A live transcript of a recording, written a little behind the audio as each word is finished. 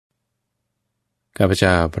ข้าพเ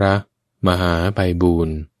จ้าพระมหาไพบูล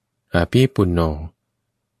ย์อาภิปุณโญ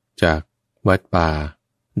จากวัดป่า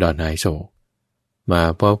ดอนหายโศกมา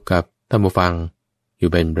พบกับท่านผู้ฟังอยู่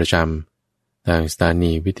เป็นประจำทางสถา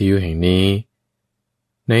นีวิทยุแห่งนี้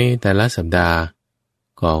ในแต่ละสัปดาห์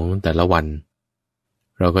ของแต่ละวัน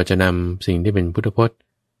เราก็จะนำสิ่งที่เป็นพุทธพจน์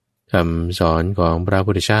คำสอนของพระ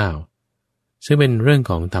พุทธเจ้าซึ่งเป็นเรื่อง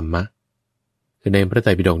ของธรรมะคือในพระไตร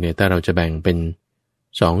ปิฎกเนี่ยถ้าเราจะแบ่งเป็น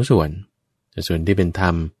สองส่วนส่วนที่เป็นธรร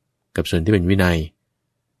มกับส่วนที่เป็นวินัย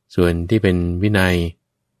ส่วนที่เป็นวินัย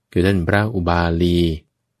คือท่านพระอุบาลี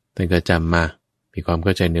ท่านก็จำมามีความเ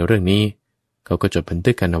ข้าใจในเรื่องนี้เขาก็จดบัน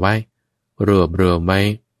ทึกกันเอาไว้รวบรวมไว้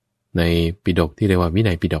ในปิฎกที่เรียกว่าวิ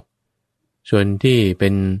นัยปิฎกส่วนที่เป็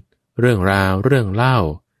นเรื่องราวเรื่องเล่า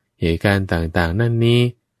เหตุการณ์ต่างๆนั่นนี้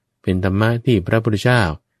เป็นธรรมะที่พระพุทธเจ้า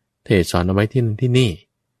เทศสอนเอาไว้ที่นี่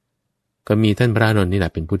ก็มีท่านพระอานนท์นี่แหล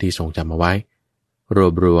ะเป็นผู้ที่ทรงจำเอาไว้รว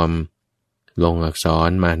บรวมลงอักษร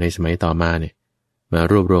มาในสมัยต่อมาเนี่ยมา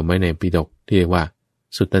รวบรวมไว้ในปิฎกที่เรียกว่า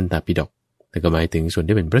สุตตันตปิฎกแต่ก็หมายถึงส่วน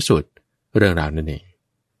ที่เป็นพระสูตรเรื่องราวนั่นเอง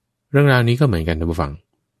เรื่องราวนี้ก็เหมือนกันท่านผู้ฟัง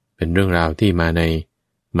เป็นเรื่องราวที่มาใน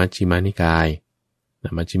มัชฌิมานิกาย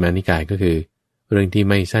มัชฌิมานิกายก็คือเรื่องที่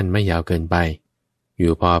ไม่สั้นไม่ยาวเกินไปอ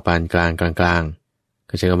ยู่พอปานกลางกลาง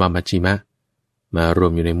ก็ใช้คำว่ามัชฌิมะมารว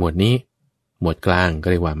มอยู่ในหมวดนี้หมวดกลางก็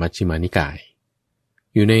เรียกว่ามัชฌิมานิกาย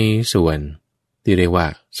อยู่ในส่วนที่เรียกว่า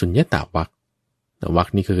สุญญตวรรคแต่วรรค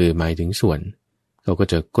นี้ก็คือหมายถึงส่วนเขาก็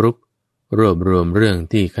จะกรุ๊ปรวบรวมเรื่อง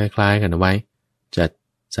ที่คล้ายๆกันเอาไว้จัด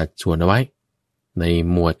สัดส่วนเอาไว้ใน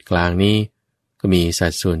หมวดกลางนี้ก็มีสั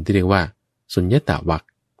ดส่วนที่เรียกว่าสุญญตวรรค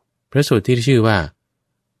พระสูตรที่ชื่อว่า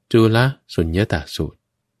จุลสุญญตสูตร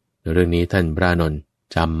ในเรื่องนี้ท่านพระอานนท์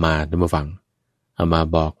จำมาท่านผู้ฟังเอามา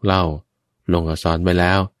บอกเล่าลงอักษรไว้แ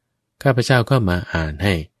ล้วข้าพเจ้าก็มาอ่านใ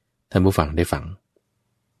ห้ท่านผู้ฟังได้ฟัง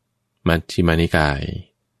มัชฌิมานิกาย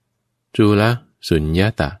จุลสุญญ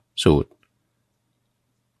ตสูตร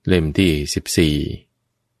เล่มที่14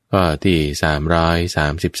ข้อที่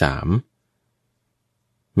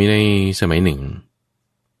333มีในสมัยหนึ่ง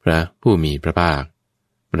พระผู้มีพระภาค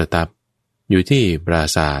ประทับอยู่ที่ปรา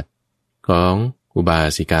สาทของอุบา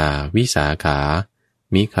สิกาวิสาขา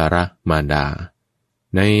มิคารมารดา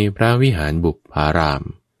ในพระวิหารบุพาราม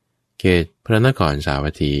เขตพระนครสา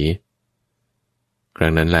วัตถีครั้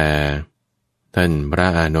งนั้นแลท่านพระ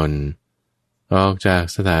อานนท์ออกจาก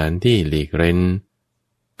สถานที่หลีกเร้น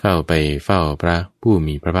เข้าไปเฝ้าพระผู้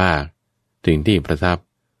มีพระภาคถึงที่ประทับ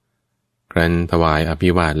ครั้นถวายอภิ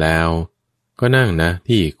วาทแล้วก็นั่งนะ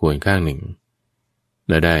ที่ควรข้างหนึ่ง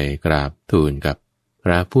และได้กราบทูลกับพ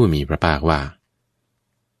ระผู้มีพระภาคว่า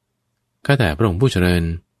ข้าแต่พระองค์ผู้เจริญ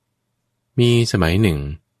มีสมัยหนึ่ง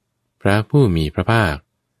พระผู้มีพระภาค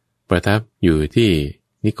ประทับอยู่ที่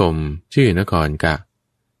นิคมชื่อนครกะ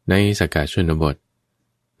ในสกชนบท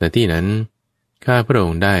และที่นั้นข้าพระอ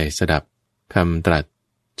งค์ได้สดับคำตรัส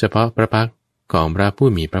เฉพาะพระพักตร์ของพระผู้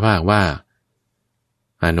มีพระภาคว่า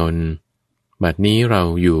อานนท์บัดนี้เรา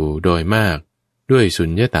อยู่โดยมากด้วยสุญ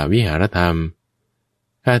ญตวิหารธรรม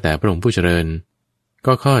ข้าแต่พระองค์ผู้เจริญ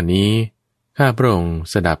ก็ข้อนี้ข้าพระองค์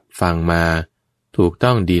สดับฟังมาถูกต้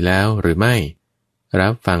องดีแล้วหรือไม่รั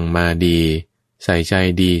บฟังมาดีใส่ใจ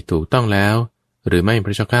ดีถูกต้องแล้วหรือไม่พ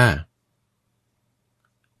ระเจ้าข้า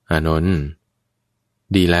อานนท์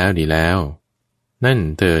ดีแล้วดีแล้วนั่น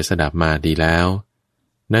เธอสดับมาดีแล้ว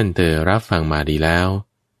นั่นเธอรับฟังมาดีแล้ว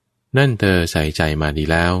นั่นเธอใส่ใจมาดี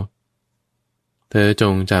แล้วเธอจ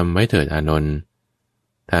งจำไว้เถิดอานนท์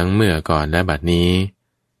ทั้งเมื่อก่อนและบัดนี้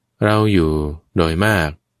เราอยู่โดยมาก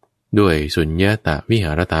ด้วยสุญญตวิห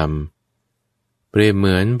ารธรรมเปรียบเห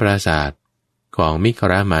มือนปราสาทของมิค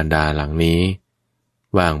รมารดาหลังนี้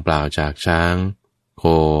ว่างเปล่าจากช้างโค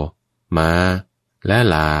ม้าและ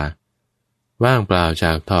ลาว่างเปล่าจ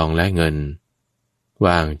ากทองและเงิน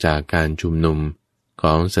ว่างจากการชุมนุมข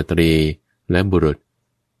องสตรีและบุรุษ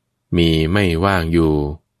มีไม่ว่างอยู่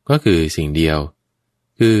ก็คือสิ่งเดียว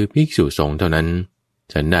คือภิกษุสงฆ์เท่านั้น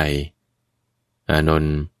ฉันใดอานน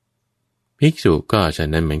ท์ภิกษุก็ฉัน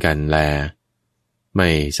นั้นเหมือนกันแลไม่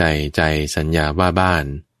ใส่ใจสัญญาว่าบ้าน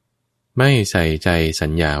ไม่ใส่ใจสั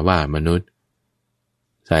ญญาว่ามนุษย์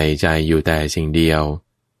ใส่ใจอยู่แต่สิ่งเดียว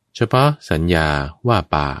เฉพาะสัญญาว่า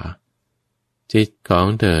ป่าจิตของ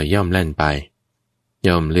เธอย่อมแล่นไป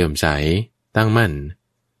ย่อมเลื่อมใสตั้งมั่น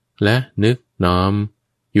และนึกน้อม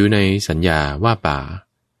อยู่ในสัญญาว่าป่า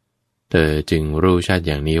เธอจึงรู้ชัดอ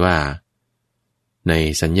ย่างนี้ว่าใน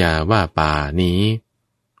สัญญาว่าป่านี้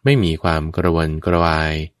ไม่มีความกระวนกระวา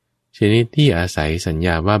ยชนิดที่อาศัยสัญญ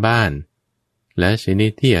าว่าบ้านและชนิด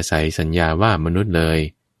ที่อาศัยสัญญาว่ามนุษย์เลย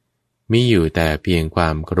มีอยู่แต่เพียงควา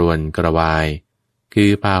มกระวนกระวายคือ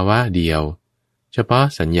ภาวะเดียวเฉพาะ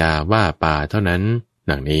สัญญาว่าป่าเท่านั้น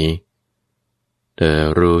ดังนี้ เธอ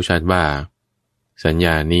รู้ชัดว่าสัญญ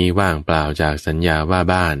านี้ว่างเปล่าจากสัญญาว่า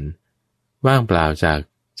บ้านว่างเปล่าจาก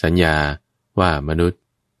สัญญาว่ามนุษย์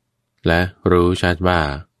และรู้ชัดว่า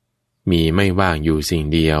มีไม่ว่างอยู่สิ่ง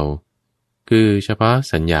เดียวคือเฉพาะ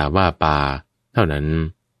สัญญาว่าป่าเท่านั้น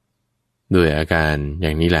ด้วยอาการอย่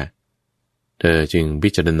างนี้แหละเธอจึงพิ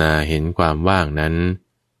จารณาเห็นความว่างนั้น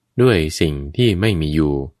ด้วยสิ่งที่ไม่มีอ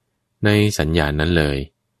ยู่ในสัญญานั้นเลย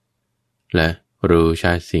และรู้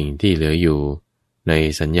ชัดสิ่งที่เหลืออยู่ใน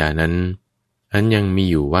สัญญานั้นอันยังมี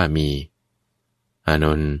อยู่ว่ามีอาน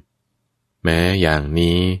นท์แม้อย่าง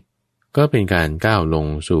นี้ก็เป็นการก้าวลง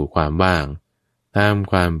สู่ความว่างตาม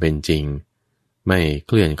ความเป็นจริงไม่เ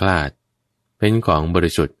คลื่อนคลาดเป็นของบ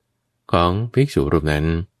ริสุทธิ์ของภิกษุรูปนั้น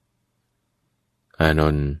อาน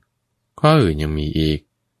นท์ข้ออื่นยังมีอีก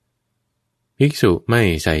ภิกษุไม่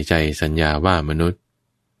ใส่ใจสัญญาว่ามนุษย์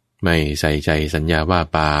ไม่ใส่ใจสัญญาว่า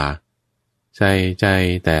ป่าใส่ใจ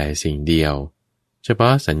แต่สิ่งเดียวเฉพา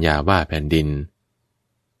ะสัญญาว่าแผ่นดิน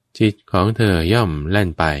จิตของเธอย่อมแล่น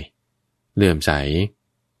ไปเลื่อมใส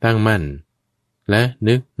ตั้งมั่นและ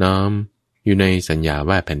นึกน้อมอยู่ในสัญญา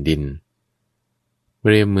ว่าแผ่นดินเป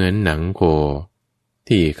รียบเหมือนหนังโค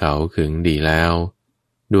ที่เขาขึงดีแล้ว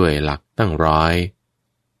ด้วยหลักตั้งร้อย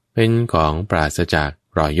เป็นของปราศจาก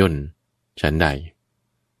รอยย่นฉันใด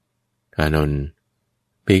อานนท์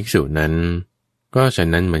ภิกษุนั้นก็ฉัน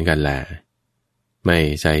นั้นเหมือนกันแหละไม่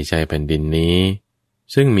ใส่ใจแผ่นดินนี้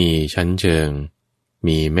ซึ่งมีชั้นเชิง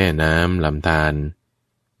มีแม่น้ำลำธาร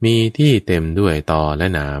มีที่เต็มด้วยตอและ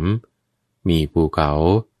หนามมีภูเขา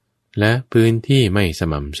และพื้นที่ไม่ส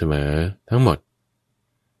ม่ำเสมอทั้งหมด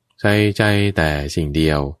ใส่ใจแต่สิ่งเดี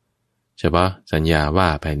ยวเฉพาะสัญญาว่า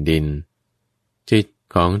แผ่นดินจิต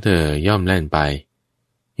ของเธอย่อมแล่นไป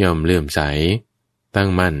ย่อมเลื่อมใสตั้ง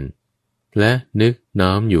มั่นและนึกน้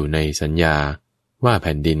อมอยู่ในสัญญาว่าแ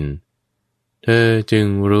ผ่นดินเธอจึง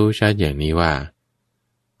รู้ชัดอย่างนี้ว่า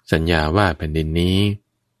สัญญาว่าแผ่นดินนี้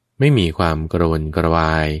ไม่มีความกระวนกระว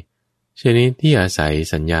ายชนิดที่อาศัย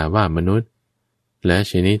สัญญาว่ามนุษย์และ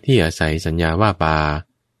ชนิดที่อาศัยสัญญาว่าป่า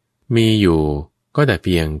มีอยู่ก็แต่เ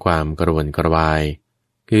พียงความกระวนกระวาย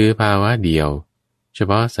คือภาวะเดียวเฉ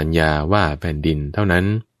พาะสัญญาว่าแผ่นดินเท่านั้น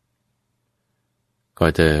ก็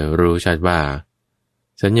จะรู้ชัดว่า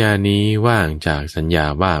สัญญานี้ว่างจากสัญญา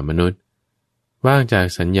ว่ามนุษย์ว่างจาก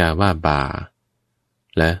สัญญาว่าป่า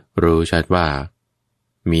และรู้ชัดว่า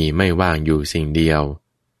มีไม่ว่างอยู่สิ่งเดียว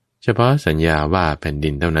เฉพาะสัญญาว่าแผ่นดิ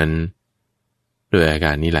นเท่านั้นด้วยอาก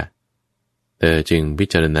ารนี้แหละเธอจึงพิ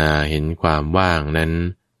จารณาเห็นความว่างนั้น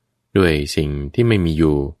ด้วยสิ่งที่ไม่มีอ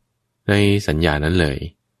ยู่ในสัญญานั้นเลย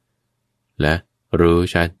และรู้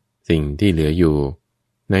ชัดสิ่งที่เหลืออยู่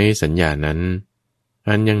ในสัญญานั้น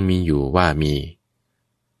อันยังมีอยู่ว่ามี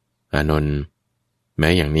อานนท์แม้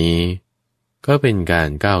อย่างนี้ก็เป็นการ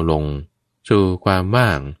ก้าวลงสู่ความว่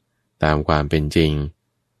างตามความเป็นจริง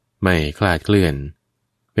ไม่คลาดเคลื่อน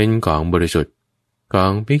เป็นของบริสุทธิ์ขอ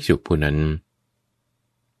งภิกษุผู้นั้น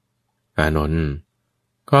อานนท์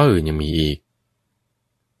ข้ออื่นยังมีอีก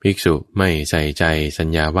ภิกษุไม่ใส่ใจสัญ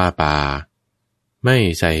ญาว่าป่าไม่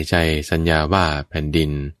ใส่ใจสัญญาว่าแผ่นดิ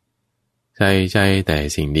นใส่ใจแต่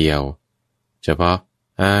สิ่งเดียวเฉพาะ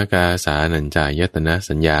อากาสานัญจายตนะ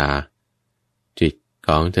สัญญาจิตข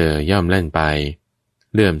องเธอย่อมแล่นไป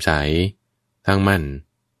เลื่อมใสตั้งมั่น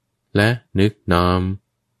และนึกน้อม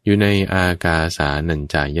อยู่ในอากาสานัญ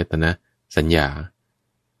จายตนะสัญญา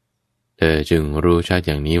เธอจึงรู้ชัดอ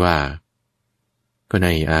ย่างนี้ว่าก็ใน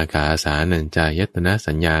อากาสานัญจายตนะ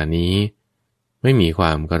สัญญานี้ไม่มีคว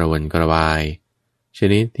ามกระวนกระวายช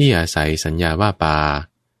นิดที่อาศัยสัญญาว่าป่า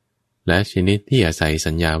และชนิดที่อาศัย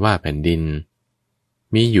สัญญาว่าแผ่นดิน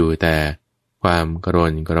มีอยู่แต่ความกระว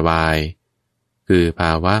นกระวายคือภ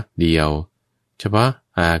าวะเดียวเฉพาะ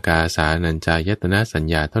อากาสานัญจายตนะสัญ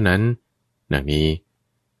ญาเท่านั้นดังนี้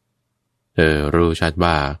เธอรู้ชัด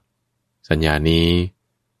ว่าสัญญานี้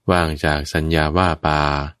ว่างจากสัญญาว่าป่า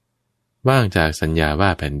ว่างจากสัญญาว่า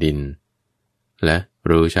แผ่นดินและ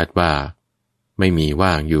รู้ชัดว่าไม่มี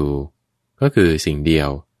ว่างอยู่ก็คือสิ่งเดียว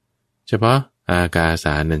เฉพาะอากาส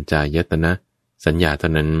านัญจายตนะสัญญาเท่า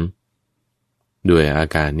นั้นด้วยอา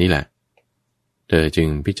การนี้แหละเธอจึง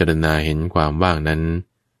พิจารณาเห็นความว่างนั้น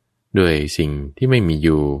ด้วยสิ่งที่ไม่มีอ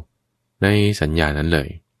ยู่ในสัญญานั้นเลย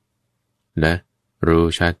และรู้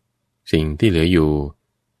ชัดสิ่งที่เหลืออยู่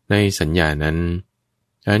ในสัญญานั้น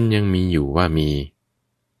อันยังมีอยู่ว่ามี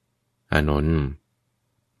อานนท์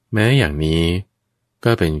แม้อย่างนี้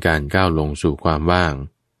ก็เป็นการก้าวลงสู่ความว่าง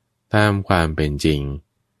ตามความเป็นจริง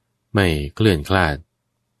ไม่เคลื่อนคลาด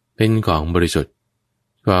เป็นของบริสุทธิ์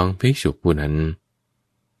ของภิกษุผู้นั้น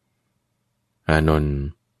อานนท์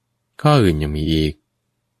ข้ออื่นยังมีอีก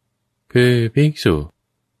คือภิกษุ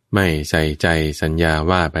ไม่ใส่ใจสัญญา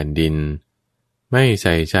ว่าแผ่นดิน ไม่ใ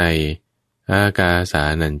ส่ใจอากาสา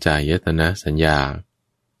นัญจายตนะสัญญา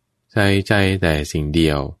ใส่ใจแต่สิ่งเดี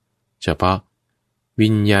ยวเฉพาะวิ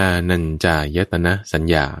ญญาณัญจายตนะสัญ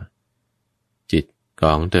ญาจิตข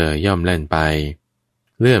องเธอย่อมแล่นไป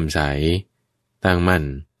เลื่อมใสตั้งมั่น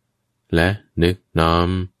และนึกน้อม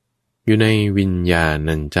อยู่ในวิญญา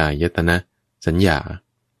ณัญจายตนะสัญญา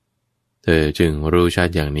เธอจึงรู้ชัด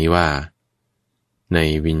อย่างนี้ว่าใน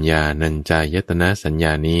วิญญาณัญจายตนะสัญญ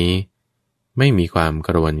านี้ไม่มีความก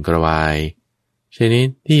ระวนกระวายชนิด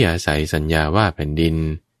ที่อาศัยสัญญาว่าแผ่นดิน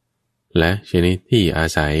และชนิดที่อา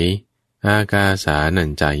ศัยอากาสานัญ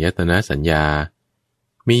จายตนะสัญญา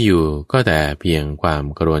มีอยู่ก็แต่เพียงความ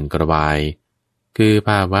กระวนกระวายคือภ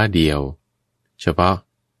าวะเดียวเฉพาะ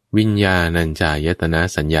วิญญาณัญจายตนะ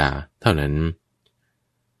สัญญาเท่านั้น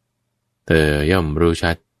เธอย่อมรู้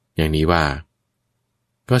ชัดอย่างนี้ว่า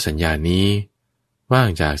ก็สัญญานี้ว่าง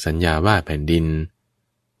จากสัญญาว่าแผ่นดิน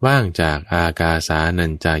ว่างจากอากาสานั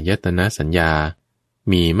ญจายตนะสัญญา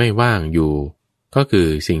มีไม่ว่างอยู่ก็คือ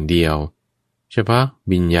สิ่งเดียวเฉพาะ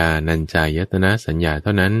วิญญาณัญจายตนะสัญญาเท่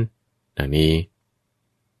านั้นดังนี้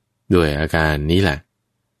ด้วยอาการนี้แหละ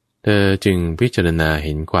เธอจึงพิจารณาเ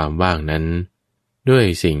ห็นความว่างนั้นด้วย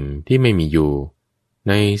สิ่งที่ไม่มีอยู่ใ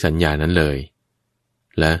นสัญญานั้นเลย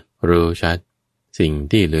และรู้ชัดสิ่ง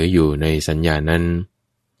ที่เหลืออยู่ในสัญญานั้น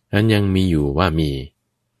อันยังมีอยู่ว่ามี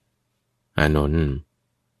อานนท์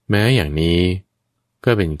แม้อย่างนี้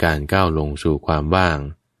ก็เป็นการก้าวลงสู่ความว่าง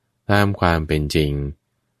ตามความเป็นจริง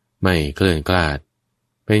ไม่เคลื่อนคลาด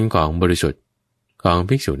เป็นของบริสุทธิ์ของ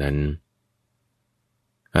ภิกษุนั้น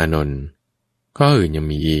อานนท์ข้ออื่นยัง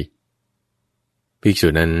มีอีกภิกษุ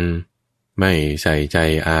นั้นไม่ใส่ใจ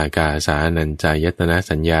อากาสานัญจายตนะ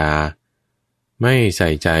สัญญาไม่ใส่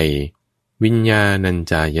ใจวิญญาณัญ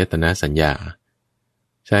จายตนะสัญญา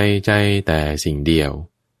ใส่ใจแต่สิ่งเดียว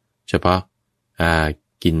เฉพาะอา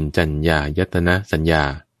กินจัญญายตนะสัญญา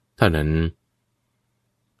เท่านั้น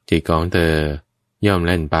จิตของเธอย่อมเ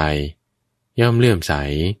ล่นไปย่อมเลื่อมใส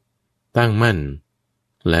ตั้งมั่น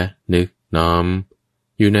และนึกน้อม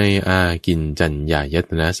อยู่ในอากินจัญญาย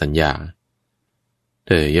ตนะสัญญาเธ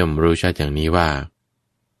อย่อมรู้ชัดอย่างนี้ว่า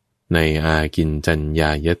ในอากินจัญญา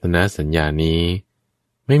ยตนะสัญญานี้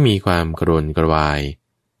ไม่มีความกระวนกระวาย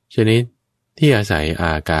ชนิดที่อาศัยอ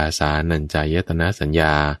ากาสานัญจายตนะสัญญ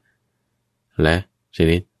าและช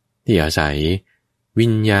นิดที่อาศัยวิ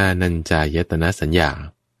ญญาณัญจายตนะสัญญา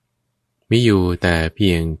มีอยู่แต่เพี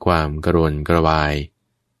ยงความกระวนกระวาย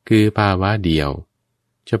คือภาวะเดียว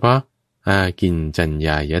เฉพาะอากินจัญญ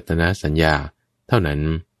ายตนะสัญญาเท่านั้น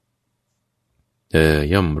เธอ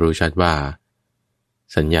ย่อมรู้ชัดว่า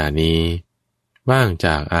สัญญานี้ว่างจ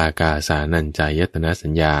ากอากาสานัญจายตนะสั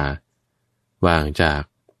ญญาว่างจาก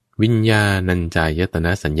วิญญาณัญจายตน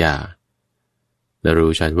ะสัญญาและ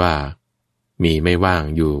รู้ชัดว่ามีไม่ว่าง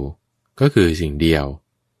อยู่ก็คือสิ่งเดียว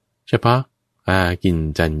เฉพาะอากิน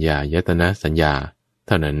จัญญายตนะสัญญาเ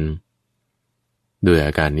ท่านั้นด้วยอ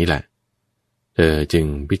าการนี้แหละเธอจึง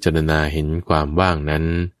พิจารณาเห็นความว่างนั้น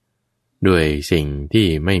ด้วยสิ่งที่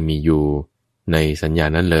ไม่มีอยู่ในสัญญา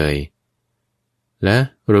นั้นเลยและ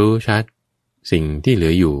รู้ชัดสิ่งที่เหลื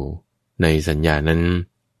ออยู่ในสัญญานั้น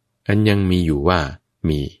อันยังมีอยู่ว่า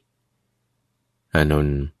มีอานน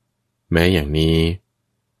ท์แม้อย่างนี้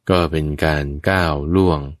ก็เป็นการก้าวล่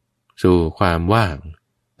วงสู่ความว่าง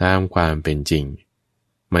ตามความเป็นจริง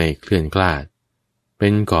ไม่เคลื่อนคลาดเป็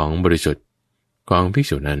นของบริสุทธิ์ของภิก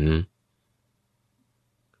ษุนั้น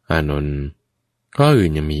อานนท์ข้ออื่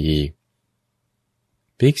นยังมีอีก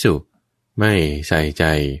ภิกษุไม่ใส่ใจ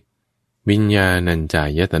วิญญาณัญจา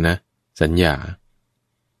ยตนะสัญญา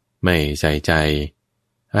ไม่ใส่ใจ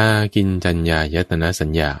อากินจัญญายตนะสัญ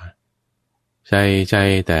ญาใส่ใจ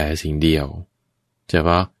แต่สิ่งเดียวเฉพ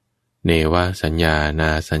าะเนวสัญญานา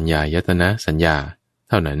สัญญายตนะสัญญา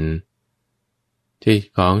เท่านั้นจิต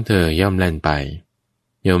ของเธอย่อมแล่นไป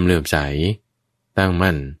ย่อมเลื่อมใสตั้ง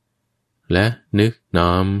มั่นและนึกน้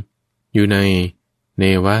อมอยู่ในเน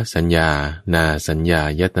วสัญญานาสัญญา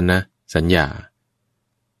ยตนะสัญญา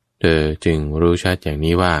เธอจึงรู้ชัดอย่าง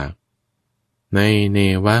นี้ว่าในเน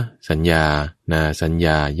วสัญญานาสัญญ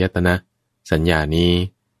ายตนะสัญญานี้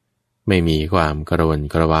ไม่มีความกระวน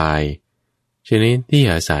กระวายชนิดที่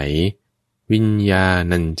อาศัยวิญญา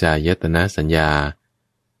ณัญจายตนะสัญญา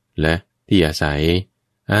และที่อาศัย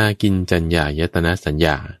อากินจัญญายตนะสัญญ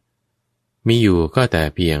ามีอยู่ก็แต่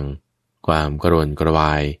เพียงความกระวนกระว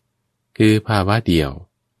ายคือภาวะเดียว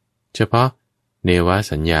เฉพาะเนว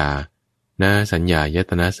สัญญานาสัญญาย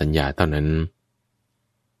ตนะสัญญาเท่านั้น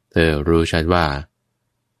เธอรู้ชัดว่า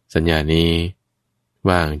สัญญานี้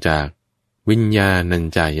ว่างจากวิญญาณัญ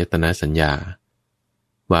จายตนะสัญญา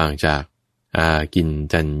ว่างจากอากิน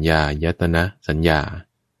จัญญายตนะสัญญา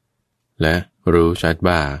และรู้ชัด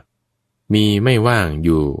ว่ามีไม่ว่างอ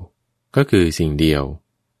ยู่ก็คือสิ่งเดียว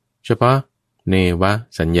เฉพาะเนว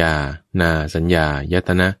สัญญานาสัญญายต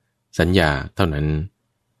นะสัญญาเท่านั้น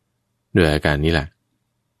ด้วยอาการนี้แหละ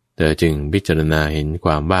เธอจึงพิจารณาเห็นค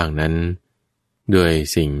วามว่างนั้นด้วย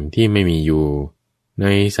สิ่งที่ไม่มีอยู่ใน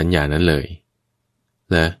สัญญานั้นเลย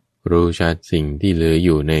และรู้ชัดสิ่งที่เหลืออ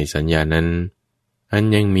ยู่ในสัญญานั้นอัน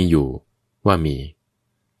ยังมีอยู่ว่ามี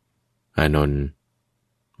อานนท์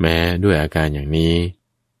แม้ด้วยอาการอย่างนี้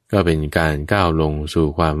ก็เป็นการก้าวลงสู่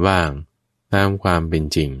ความว่างตามความเป็น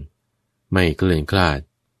จริงไม่เคลื่อนคลาด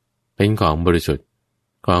เป็นของบริสุทธิ์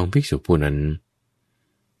ของภิกษุผู้นั้น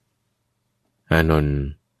อานนท์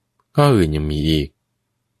ข้ออื่นยังมีอีก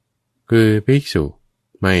คือภิกษุ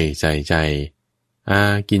ไม่ใส่ใจอา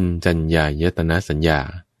กินจัญญายตนะสัญญา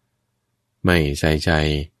ไม่ใส่ใจ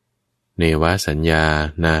เนวสัญญา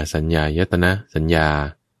นาสัญญายตนะสัญญา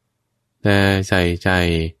แต่ใส่ใจ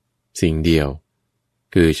สิ่งเดียว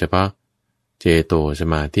คือเฉพาะเจโตส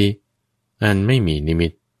มาธิอันไม่มีนิมิ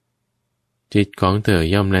ตจิตของเธอ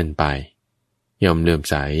ย่อมแล่นไปย่อมเลื่อม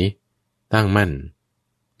ใสตั้งมั่น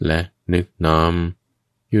และนึกน้อม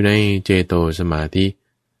อยู่ในเจโตสมาธิ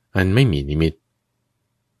อันไม่มีนิมิต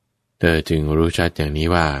เธอจึงรู้ชัดอย่างนี้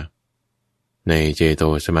ว่าในเจโต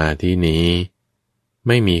สมาธินี้ไ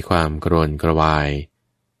ม่มีความกรวนกระวาย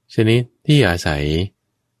ชนิดที่อาศัย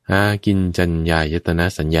อากินจัญญายตนะ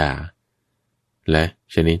สัญญาและ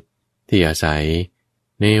ชนิดที่อาศัย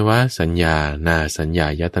เนวสัญญานาสัญญา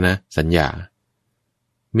ยตนะสัญญา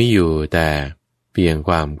มีอยู่แต่เพียงค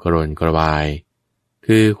วามกรวนกระวาย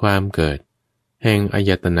คือความเกิดแห่งอา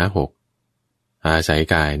ยตนะหกอาศัย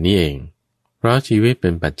กายนี้เองเพราะชีวิตเป็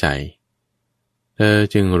นปัจจัยเธอ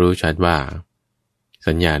จึงรู้ชัดว่า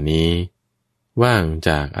สัญญานี้ว่างจ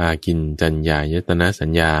ากอากินจัญญายตนะสั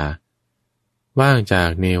ญญาว่างจาก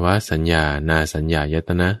เนวสัญญานาสัญญายต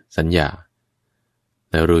นะสัญญา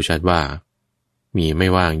และรู้ชัดว่ามีไม่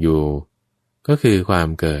ว่างอยู่ก็คือความ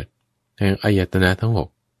เกิดแห่งอายตนะทั้งหก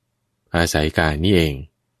อาศัยกายนี้เอง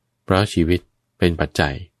เพราะชีวิตเป็นปัจจั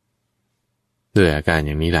ยด้วยอาการอ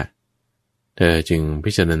ย่างนี้แหละเธอจึง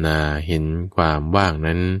พิจารณาเห็นความว่าง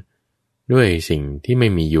นั้นด้วยสิ่งที่ไม่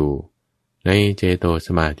มีอยู่ในเจโตส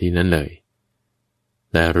มาธินั้นเลย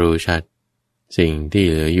และรู้ชัดสิ่งที่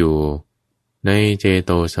เหลืออยู่ในเจโ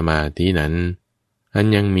ตสมาธินั้นอัน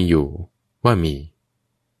ยังมีอยู่ว่ามี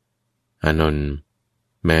อานนท์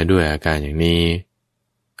แม้ด้วยอาการอย่างนี้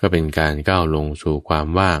ก็เป็นการก้าวลงสู่ความ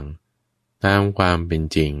ว่างตามความเป็น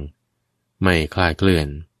จริงไม่คลาดเคลื่อน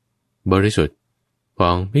บริสุทธิ์ขอ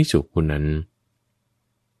งภิกษุผู้นั้น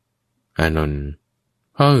อานนท์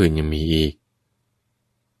ข้ออื่นยังมีอีก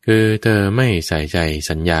คือเธอไม่ใส่ใจ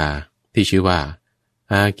สัญญาที่ชื่อว่า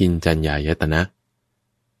อากินจัญญายตนะ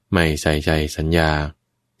ไม่ใส่ใจสัญญา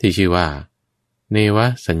ที่ชื่อว่าเนว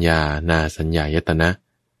สัญญานาสัญญายตนะ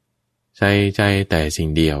ใส่ใจแต่สิ่ง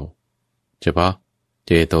เดียวเฉพาะเ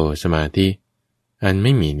จโตสมาธิอันไ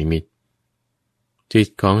ม่มีนิมิตจิต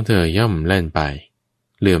ของเธอย่อมแล่นไป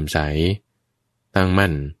เลื่อมใสตั้งมั่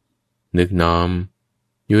นนึกน้อม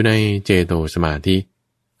อยู่ในเจโตสมาธิ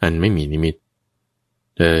อันไม่มีนิมิต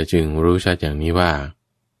เธอจึงรู้ชัดอย่างนี้ว่า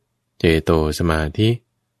เจโตสมาธิ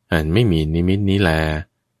อันไม่มีนิมิตนี้แล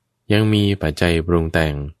ยังมีปัจจัยปรุงแต่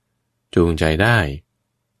งจูงใจได้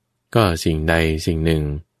ก็สิ่งใดสิ่งหนึ่ง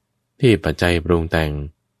ที่ปัจจัยปรุงแต่ง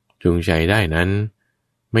จูงใจได้นั้น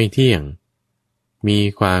ไม่เที่ยงมี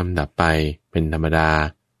ความดับไปเป็นธรรมดา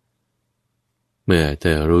เมื่อเธ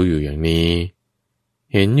อรู้อยู่อย่างนี้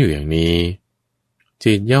เห็นอยู่อย่างนี้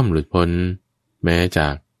จิตย่อมหลุดพ้นแม้จา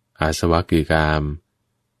กอาสวะคือกาม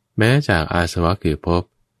แม้จากอาสวะคือภพ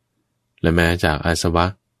และแม้จากอาสวะ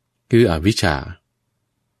คืออวิชชา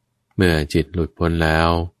เมื่อจิตหลุดพ้นแล้ว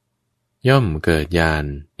ย่อมเกิดญาณ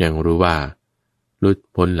ยังรู้ว่าหลุด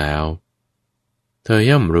พ้นแล้วเธอ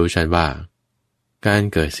ย่อมรู้ชัดว่าการ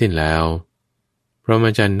เกิดสิ้นแล้วพรหม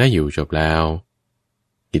จรรย์ได้อยู่จบแล้ว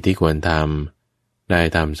กิจที่ควรทำได้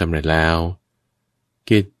ทำสำเร็จแล้ว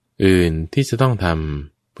กิจอื่นที่จะต้องท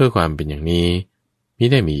ำเพื่อความเป็นอย่างนี้มิ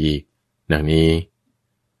ได้มีอีกดังนี้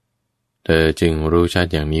เธอจึงรู้ชัด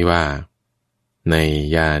อย่างนี้ว่าใน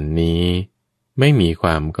ญาณนี้ไม่มีคว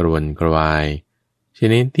ามกระวนกระวายช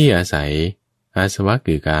นิดที่อาศัยอาสวะ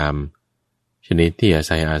คือกามชนิดที่อา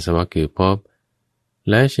ศัยอาสวะคือภพ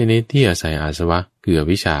และชนิดที่อาศัยอาสวะคืออ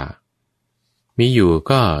วิชชามีอยู่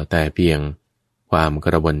ก็แต่เพียงความก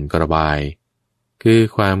ระวนกระวายคือ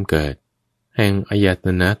ความเกิดแห่งอายต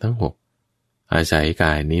นะทั้งหกอาศัยก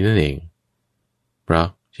ายนี้นั่นเองเพราะ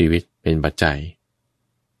ชีวิตเป็นปัจจัย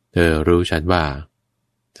เธอรู้ชัดว่า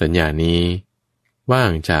สัญญานี้ว่า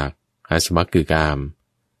งจากอาสวะคือกาม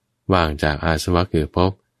ว่างจากอาสวะคือภ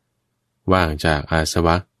พว่างจากอาสว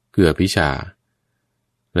ะ เกือพิชา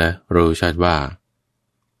และรู้ชัดว่า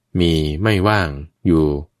มีไม่ว่างอยู่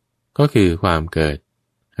ก็คือความเกิด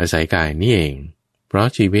อาศัยกายนี่เองเพราะ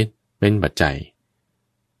ชีวิตเป็นปัจจัย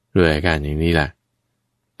ด้วยอาการอย่างนี้แหละ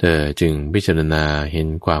เธอจึงพิจารณาเห็น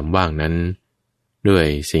ความว่างนั้นด้วย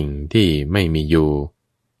สิ่งที่ไม่มีอยู่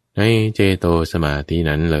ในเจโตสมาธิ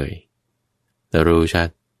นั้นเลยแต่รู้ชัด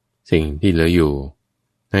สิ่งที่เหลืออยู่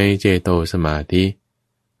ในเจโตสมาธิ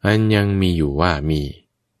อันยังมีอยู่ว่ามี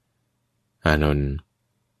อานนท์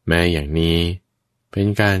แม้อย่างนี้เป็น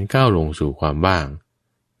การก้าวลงสู่ความว่าง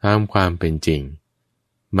ตามความเป็นจริง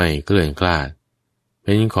ไม่เคลื่อนคลาดเ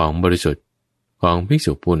ป็นของบริสุทธิ์ของภิก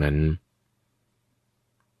ษุผู้นั้น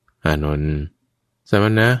อานนท์สม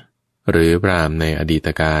ณะหรือพราหมณ์ในอดีต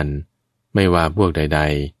การไม่ว่าพวกใด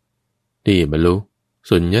ๆที่บรรลุ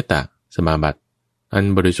สุญญตสมาบัติอัน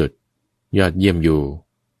บริสุทธิ์ยอดเยี่ยมอยู่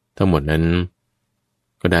ทั้งหมดนั้น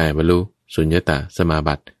ก็ได้บรรลุสุญญตสมา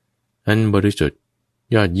บัติอันบริสุทธิ์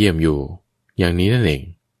ยอดเยี่ยมอยู่อย่างนี้นั่นเอง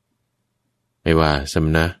ไม่ว่าสม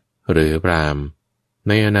ณะหรือพราหมณ์ใ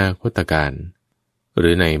นอนาคตการหรื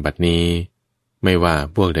อในบัดนี้ไม่ว่า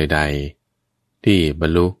พวกใดๆที่บร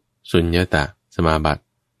รลุสุญญตสมาบัติ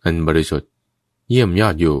อันบริสุทธิ์เยี่ยมยอ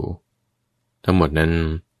ดอยู่ทั้งหมดนั้น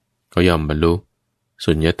ก็ย่อมบรรลุ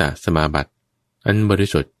สุญญตสมาบัติอันบริ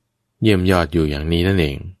สุทธิ์เยี่ยมยอดอยู่อย่างนี้นั่นเอ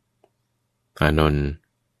งอานนท์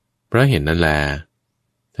เพราะเห็นนั่นแล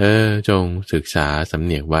เธอจงศึกษาสำเ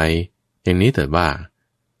นียกไว้อย่างนี้เถิดว่า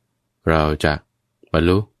เราจะบรร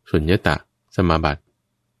ลุสุญญตสมาบัติ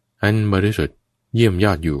อันบริสุทธิ์เยี่ยมย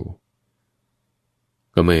อดอยู่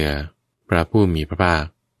ก็เมื่อพระผู้มีพระภาค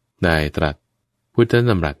ได้ตรัสพุทธ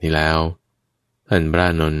ดำรัสนี้แล้วท่านพระ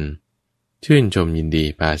อานนท์ชื่นชมยินดี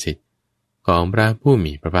ภาสิทธิ์ของพระผู้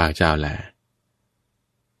มีพระภาคเจ้าแล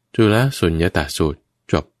จุลสุญญตสูตร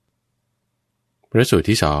จบพระสูตร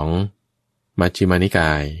ที่สองมัชฌิมานิก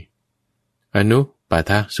ายอนุปา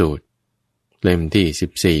ทสูตรเล่ม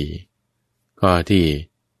ที่14ข้อที่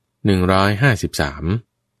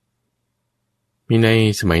153มีใน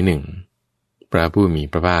สมัยหนึ่งพระผู้มี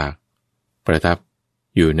พระภาคประทับ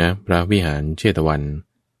อยู่ณพระวิหารเชตวัน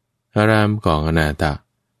อารามของอนาถ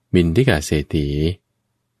บิณฑิกเศรษฐี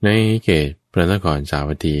ในเขตพระนครสา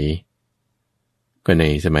วัตถีก็ใน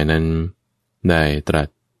สมัยนั้นได้ตรัส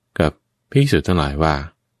กับภิกษุทั้งหลายว่า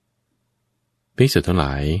ภิกษุทั้งหล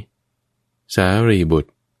ายสารีบุต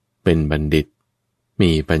รเป็นบัณฑิต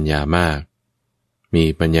มีปัญญามากมี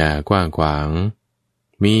ปัญญากว้างขวาง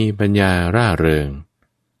มีปัญญาร่าเริง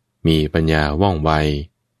มีปัญญาว่องไว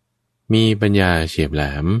มีปัญญาเฉียบแหล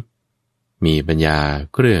มมีปัญญา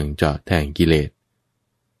เครื่องเจาะแทงกิเลส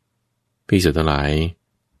ภิกษุทั้งหลาย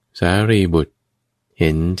สารีบุตรเห็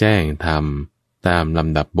นแจ้งธรรมตามล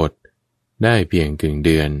ำดับบทได้เพียงกึ่งเ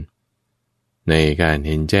ดือนในการเ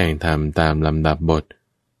ห็นแจ้งธรรมตามลำดับบท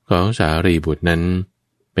ของสารีบุตรนั้น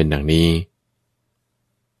เป็นดังนี้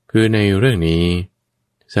คือในเรื่องนี้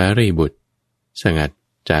สารีบุตรสงัด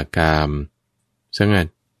จากกามสงัด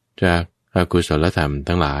จากอกุศลธรรม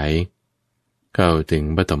ทั้งหลายเข้าถึง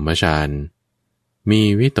ปฐมฌานมี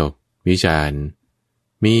วิตกวิจาร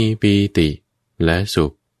มีปีติและสุ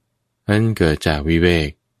ขอันเกิดจากวิเวก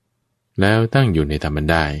แล้วตั้งอยู่ในธรรม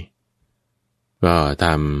ได้ก็ท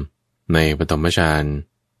ำในปฐมฌาน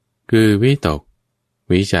คือวิตก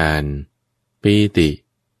วิจารปีติ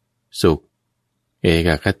สุขเอก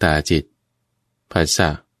คตาจิตผัสสะ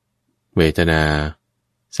เวทนา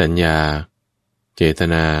สัญญาเจต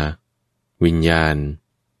นาวิญญาณ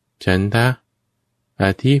ฉันทะอ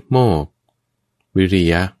ธิโมกข์วิริ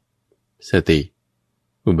ยะสติ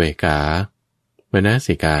อุเบกขามน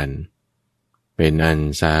สิการเป็นอัน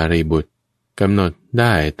สารีบุตรกำหนดไ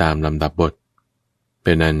ด้ตามลำดับบทเ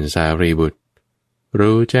ป็นอันสารีบุตร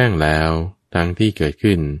รู้แจ้งแล้วทั้งที่เกิด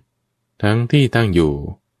ขึ้นทั้งที่ตั้งอยู่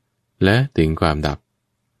และถึงความดับ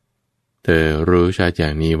เธอรู้ชัดอย่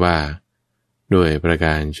างนี้ว่าด้วยประก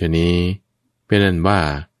ารชนี้เป็นอันว่า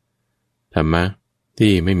ธรรมะ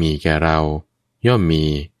ที่ไม่มีแก่เราย่อมมี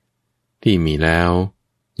ที่มีแล้ว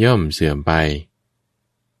ย่อมเสื่อมไป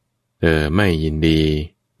เธอไม่ยินดี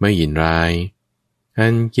ไม่ยินร้ายอั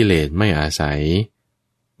นกิเลสไม่อาศัย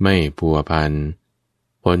ไม่พัวพัน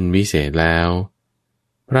พ้นวิเศษแล้ว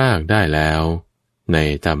พรากได้แล้วใน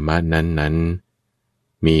ธรรมะนั้น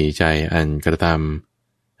มีใจอันกระท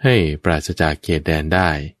ำให้ปราศจากเขตแดนได้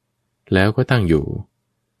แล้วก็ตั้งอยู่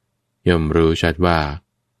ย่อมรู้ชัดว่า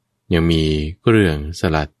ยังมีเครื่องส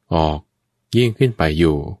ลัดออกยิ่งขึ้นไปอ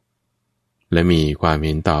ยู่และมีความเ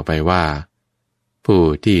ห็นต่อไปว่าผู้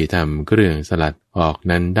ที่ทำเครื่องสลัดออก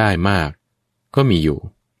นั้นได้มากก็มีอยู่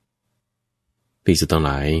ภิกษุทั้งห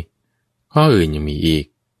ลายข้ออื่นยังมีอีก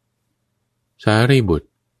สารีบุตร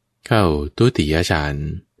เข้าทุติยฌาน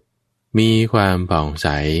มีความผ่องใส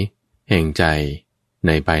แห่งใจใ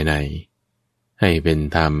นภายในให้เป็น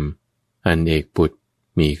ธรรมอันเอกปุจ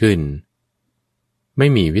มีขึ้นไม่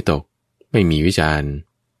มีวิตกไม่มีวิจารณ์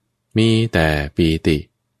มีแต่ปีติ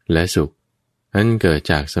และสุขอันเกิด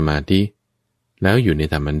จากสมาธิแล้วอยู่ใน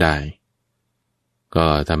ธรรมนั้นได้ก็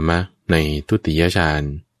ธรรมะในทุติยฌาน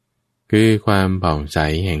คือความผ่องใส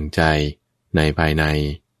แห่งใจในภายใน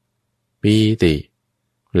ปีติ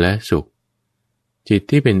และสุขจิต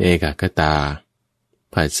ที่เป็นเอกคตา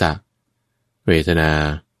ผัสสะเวทนา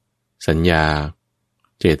สัญญา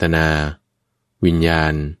เจตนาวิญญา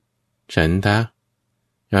ณฉันทะ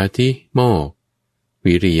อาทิโมก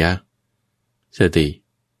วิริยะสติ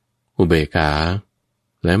อุเบกขา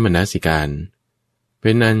และมนสิการเป็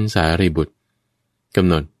นอันสารีบุตรกำ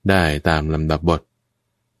หนดได้ตามลำดับบท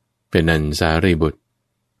เป็นอันสารีบุตร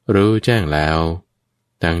รู้แจ้งแล้ว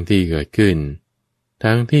ทั้งที่เกิดขึ้น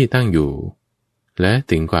ทั้งที่ตั้งอยู่และ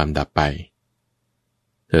ถึงความดับไป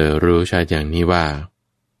เธอรู้ชัดอย่างนี้ว่า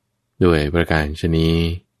ด้วยประการชนี้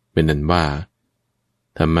เป็นนั้นว่า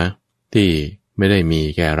ธรรมะที่ไม่ได้มี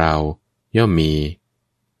แก่เราย่อมมี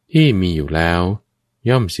ที่มีอยู่แล้ว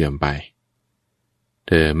ย่อมเสื่อมไปเ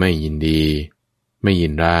ธอไม่ยินดีไม่ยิ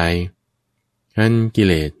นร้ายอันกิเ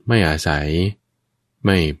ลสไม่อาศัยไ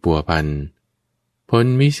ม่ปัวพันพ้น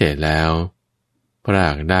วิเศษแล้วพรา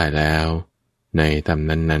กได้แล้วในธรรม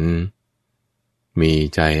นั้นมี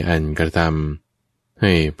ใจอันกระทำใ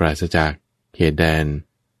ห้ปราศจากเขตแดน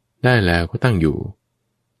ได้แล้วก็ตั้งอยู่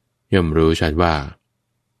ย่อมรู้ชัดว่า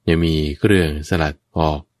ยังมีเครื่องสลัดอ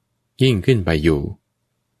อกยิ่งขึ้นไปอยู่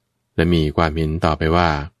และมีความเห็นต่อไปว่า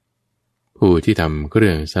ผู้ที่ทำเค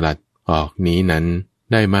รื่องสลัดออกนี้นั้น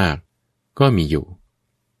ได้มากก็มีอยู่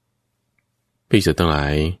ภิกษุทั้งหลา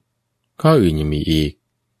ยข้ออื่นยังมีอีก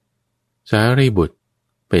สารีบุตร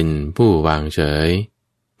เป็นผู้วางเฉย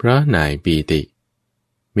เพราะหน่ายปีติ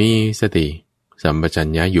มีสติสัมปชัญ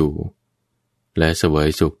ญะอยู่และเสวย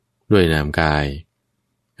สุขด้วยนามกาย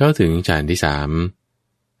เข้าถึงฌานที่สาม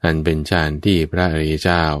อันเป็นฌานที่พระอริยเ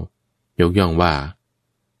จ้ายกย่องว่า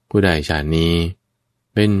ผู้ใดฌานนี้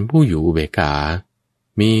เป็นผู้อยู่อุเบกขา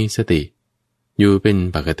มีสติอยู่เป็น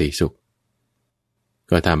ปกติสุข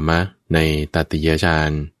ก็ธรรมะในตติยฌา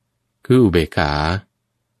นคืออุเบกขา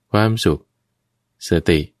ความสุขส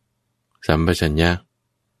ติสัมปชัญญะ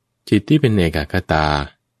จิตที่เป็นเอกคตา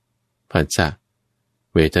ผัสสะ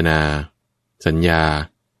เวทนาสัญญา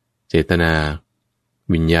เจตนา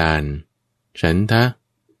วิญญาณฉันทะ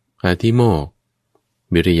อาทิโมก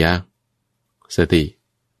วิริยะสติ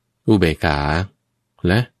อุเบกขาแ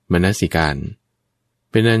ละมนสิการ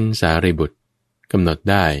เป็นอันสารีบุตรกำหนด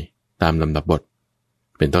ได้ตามลำดับบท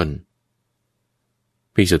เป็นต้น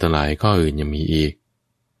ภิกษุทั้งหลายข้ออื่นยังมีอีก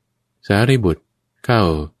สารีบุตรเข้า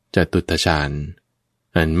จตุตฌาน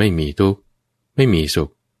อันไม่มีทุกข์ไม่มีสุ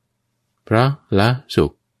ขเพราะละสุ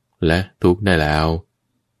ขและทุกข์ได้แล้ว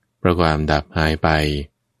เพราะความดับหายไป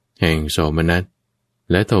แห่งโสมนัส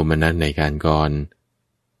และโทมนัสในการก่อน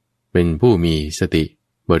เป็นผู้มีสติ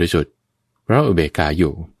บริสุทธิ์เพราะอุเบกขาอ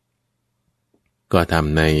ยู่ก็ท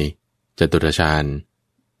ำในจตุตฌาน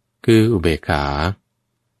คืออุเบกขา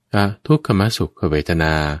ทุกขมสุขเวทน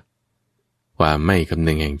าความไม่คำ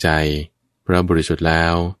นึงแห่งใจเพราะบริสุทธิ์แล้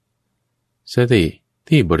วสติ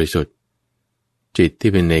ที่บริสุทธิ์จิต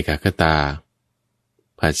ที่เป็นเอกคตา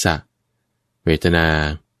ผัสสะเวทนา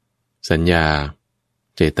สัญญา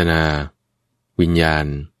เจตนาวิญญาณ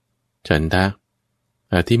ฉันทะ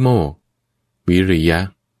อธิโมกวิริยะ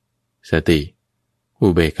สติอุ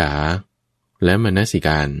เบกขาและมนสิก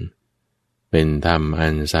ารเป็นธรรมอั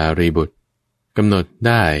นสารีบุตรกำหนดไ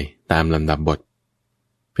ด้ตามลำดับบท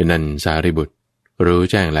เป็นอันสารีบุตรรู้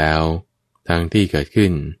แจ้งแล้วทั้งที่เกิดขึ้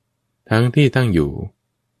นทั้งที่ตั้งอยู่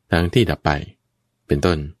ทั้งที่ดับไปเป็น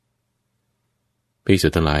ต้นภิกษุ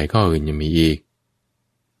ทั้งหลายข้ออื่นยังมีอีก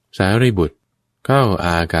สารีบุตรเข้าอ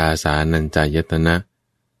ากาสานัญจายตนะ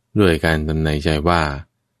ด้วยการดำในใจว่า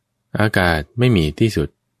อากาศไม่มีที่สุด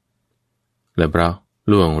และเพราะ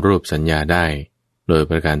ล่วงรูปสัญญาได้โดย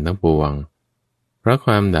ประการทั้งปวงเพราะค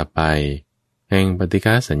วามดับไปแห่งปฏิฆ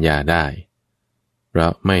าสัญญาได้เพรา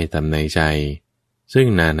ะไม่ทำในใจซึ่ง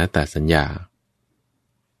นานัตตสัญญา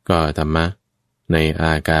ก็ธรรมะในอ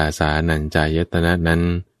ากาสานัญจายตนะนั้น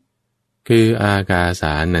คืออากาส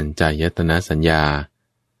านัญจายตนะสัญญา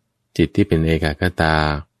จิตที่เป็นเอกคตา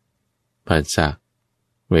ผัสสะ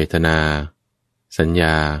เวทนาสัญญ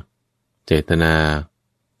าเจตนา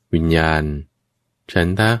วิญญาณฉัน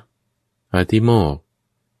ทะอธิโมก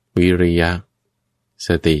วิริยะส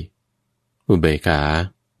ติอุเบกขา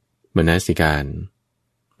มนสิการ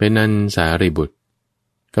เป็นอันสารีบุตร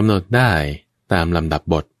กำหนดได้ตามลำดับ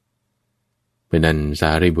บทเป็นอันสา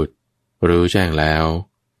รีบุตรรู้แจ้งแล้ว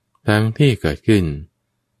ทั้งที่เกิดขึ้น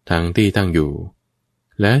ทั้งที่ตั้งอยู่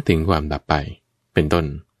และถึงความดับไปเป็นต้น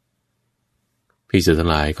ภิกษุทั้ง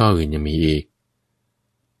หลายข้ออื่นยังมีอีก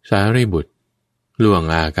สารีบุตรล่วง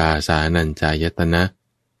อากาสานัญจายตนะ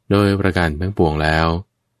โดยประการทั้งปวงแล้ว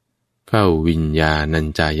เข้าวิญญาณัญ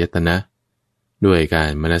จายตนะด้วยการ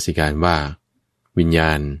มนสิการว่าวิญญ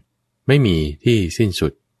าณไม่มีที่สิ้นสุ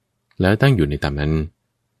ดแล้วตั้งอยู่ในธรรมนั้น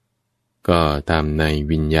ก็ตามใน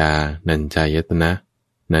วิญญาณัญจายตนะ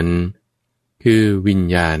นั้นคือวิญ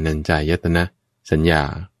ญาณัญจายตนะสัญญา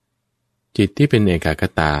จิตที่เป็นเอกค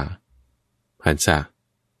ตาผัสสะ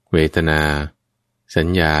เวทนาสัญ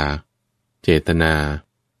ญาเจตนา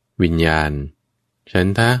วิญญาณฉัน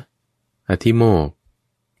ทะอธิโมกข์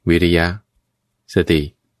วิริยะสติ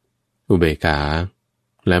อุเบกขา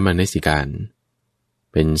และมนสิการ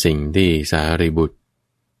เป็นสิ่งที่สารีบุตร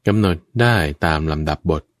กำหนดได้ตามลำดับ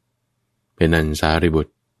บทเป็นอันสารีบุต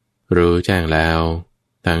รรู้แจ้งแล้ว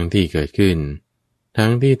ทั้งที่เกิดขึ้นทั้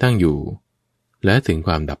งที่ตั้งอยู่และถึงค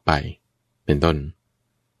วามดับไปเป็นต้น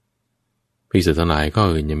ภิกษุทั้งหลายข้อ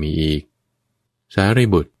อื่นยังมีอีกสารี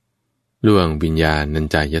บุตรล่วงวิญญาณัญ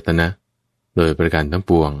จายตนะโดยประการทั้ง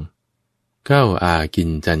ปวงเข้าอากิน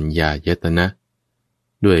จัญญายตนะ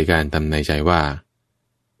ด้วยการทำในใจว่า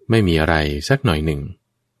ไม่มีอะไรสักหน่อยหนึ่ง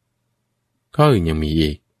ข้ออื่นยังมี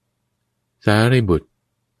อีกสารีบุตร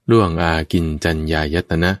ล่วงอากินจัญญาย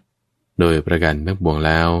ตนะโดยประการทั้งปวงแ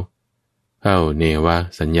ล้วเข้าเนว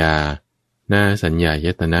สัญญานาสัญญาย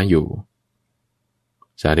ตนะอยู่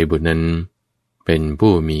สารีบุตรนั้นเป็น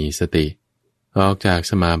ผู้มีสติออกจาก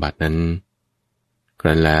สมาบัตินั้นค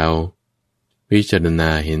รั้นแล้ววิจารณา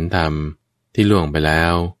เห็นธรรมที่ล่วงไปแล้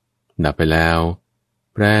วดับไปแล้ว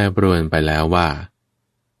แปรปรวนไปแล้วว่า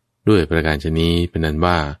ด้วยประการชนี้เป็นนั้น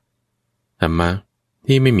ว่าธรรมะ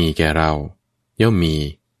ที่ไม่มีแก่เราย่อมมี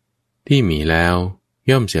ที่มีแล้ว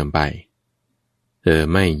ย่อมเสื่อมไปเธอ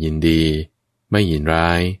ไม่ยินดีไม่ยินร้า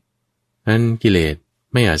ยอันกิเลส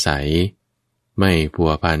ไม่อาศัยไม่พั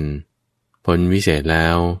วพันผลวิเศษแล้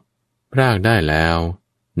วพรากได้แล้ว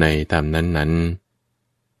ในธรรมนั้น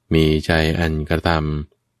ๆมีใจอันกระท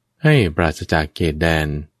ำให้ปราศจากเขตแดน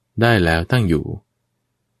ได้แล้วตั้งอยู่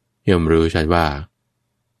ย่อมรู้ชัดว่า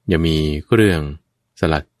อย่ามีเครื่องส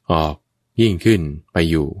ลัดออกยิ่งขึ้นไป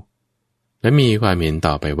อยู่และมีความเห็น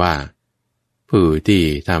ต่อไปว่าผู้ที่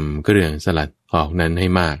ทำเครื่องสลัดออกนั้นให้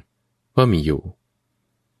มากก็มีอยู่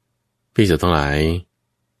ภิกษุทั้งหลาย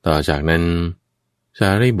ต่อจากนั้นสา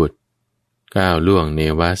รีบุตรก้าวล่วงเน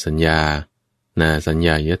วสัญญานาสัญญ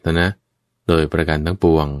ายตนะโดยประการทั้งป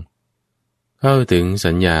วงเข้าถึง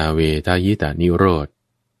สัญญาเวทายตานิโรธ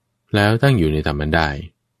แล้วตั้งอยู่ในธรรมได้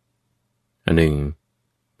อันหนึ่ง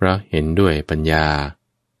เพราะเห็นด้วยปัญญา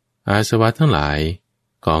อาสวะทั้งหลาย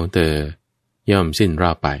ของเธอย่อมสิ้นร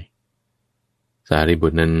อบไปสารีบุ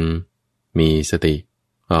ตรนั้นมีสติ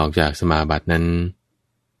ออกจากสมาบัตินั้น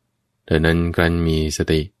เธอนั้นครั้นมีส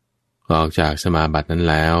ติออกจากสมาบัตินั้น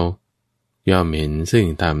แล้วย่อมเห็นซึ่ง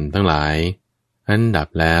ธรรมทั้งหลายอันดับ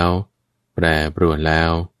แล้วแปรปรวนแล้ว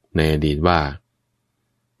ในอดีตว่า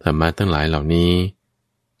ธรรมะทั้งหลายเหล่านี้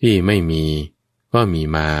ที่ไม่มีก็มี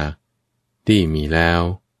มาที่มีแล้ว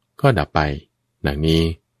ก็ดับไปดังนี้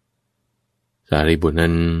สารีบุตร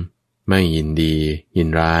นั้นไม่ยินดียิน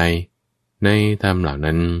ร้ายในธรรมเหล่า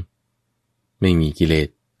นั้นไม่มีกิเลส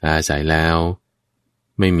อาศัยแล้ว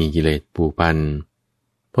ไม่มีกิเลสผูกพัน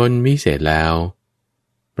พ้นวิเศษแล้ว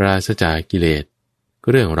ปราศจากกิเลส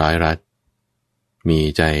เรื่องร้อยรัดมี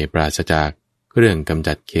ใจปราศจากเรื่องกำ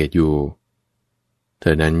จัดเขตอยู่เธ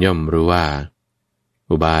อนั้นย่อมรู้ว่า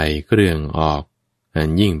อุบายเครื่องออกอัน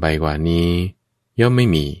ยิ่งไปกว่านี้ย่อมไม่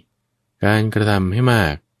มีการกระทำให้มา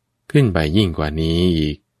กขึ้นไปยิ่งกว่านี้อี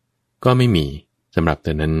กก็ไม่มีสำหรับเธ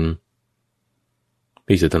อนั้น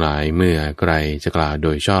ภิกษุทั้งหลายเมื่อใครจะกล่าวโด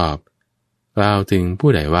ยชอบกล่าวถึงผู้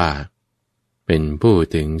ใดว่าเป็นผู้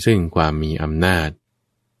ถึงซึ่งความมีอำนาจ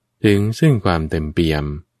ถึงซึ่งความเต็มเปี่ยม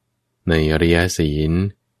ในอริยศีล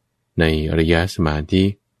ในอริยสมาธิ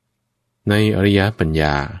ในอริยปัญญ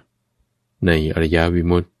าในอริยวิ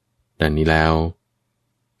มุตติดังนี้แล้ว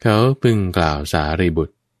เขาพึงกล่าวสารีบุต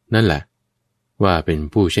รนั่นแหละว่าเป็น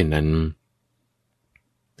ผู้เช่นนั้น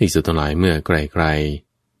ภิกษุทั้งหลายเมื่อใคร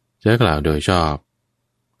ๆจะกล่าวโดยชอบ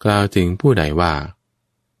กล่าวถึงผู้ใดว่า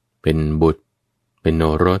เป็นบุตรเป็นโอ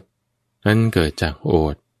รสอันเกิดจากโอ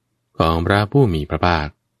ษฐ์ของพระผู้มีพระภาค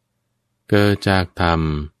เกิดจากธรรม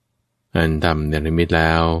อันธรรมเนรมิตแ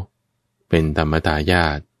ล้วเป็นธรรมทายา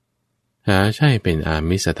ทหาใช่เป็นอา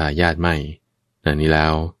มิสทายาทไม่ดังนี้แล้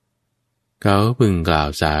วเขาพึงกล่าว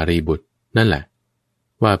สารีบุตรนั่นแหละ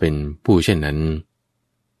ว่าเป็นผู้เช่นนั้น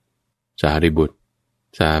สารีบุตร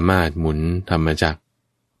สามารถหมุนธรรมจักร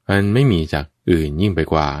อันไม่มีจักรอื่นยิ่งไป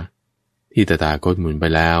กว่า ที่ตถาคตหมุนไป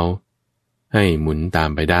แล้วให้หมุนตาม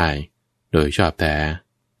ไปได้โดยชอบแท้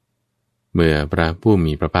เมื่อพระผู้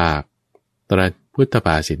มีพระภาคตรัสพุทธภ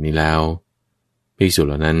าษิตนี้แล้วภิกษุเ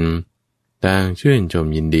หล่านั้นต่างชื่นชม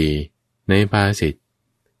ยินดีในภาษิต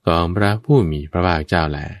ของพระผู้มีพระภาคเจ้า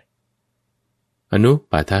แลอนุ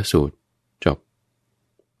ปาทสูตรจบ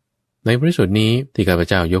ในพระสูตรนี้ที่ข้าพ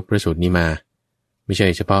เจ้ายกพระสูตรนี้มาไม่ใช่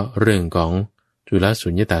เฉพาะเรื่องของจุลสุ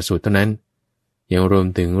ญญตาสูตรเท่านั้นยังรวม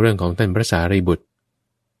ถึงเรื่องของท่านพระสารีบุตร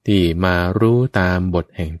ที่มารู้ตามบท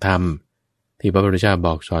แห่งธรรมที่พระพุทธเจ้าบ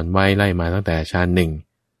อกสอนไว้ไล่มาตั้งแต่ฌานหนึ่ง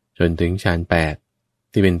จนถึงฌาน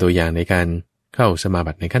8ที่เป็นตัวอย่างในการเข้าสมา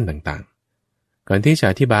บัติในขั้นต่างๆก่อนที่จะ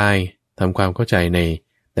อธิบายทำความเข้าใจใน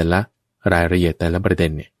แต่ละรายละเอียดแต่ละประเด็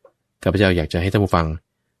นเนี่ยข้าพเจ้าอยากจะให้ท่านผู้ฟัง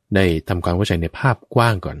ได้ทำความเข้าใจในภาพกว้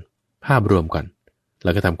างก่อนภาพรวมก่อนแล้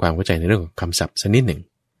วก็ทำความเข้าใจในเรื่องของคำศัพท์สักนิดหนึ่ง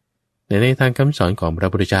ในทางคำสอนของพระ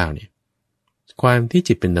พุทธเจ้าเนี่ยความที่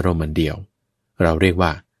จิตเป็นอารมณ์เดียวเราเรียกว่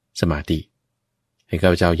าสมาธิให้ข้า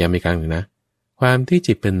พเจ้าย้ำอีกครั้งหนึ่งนะความที่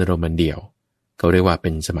จิตเป็นอารมณ์เดียวเขาเรียกว่าเป็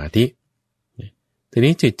นสมาธิที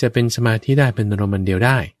นี้จิตจะเป็นสมาธิได้เป็นอารมณ์เดียวไ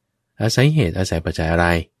ด้อาศัยเหตุอาศัยปัจจัยอะไร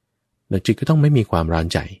แล้วจิตก็ต้องไม่มีความร้อน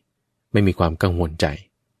ใจไม่มีความกังวลใจ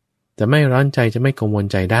จะไม่ร้อนใจจะไม่กังวล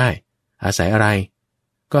ใจได้อาศัยอะไร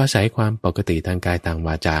ก็อาศัยความปกติทางกายทางว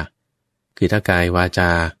าจาคือถ้ากายวาจา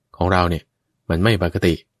ของเราเนี่ยมันไม่ปก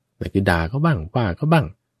ติแต่คือด่าเขาบ้างว่าเขาบ้าง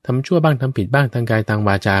ทำชั่วบ้างทำผิดบ้างทางกายทางว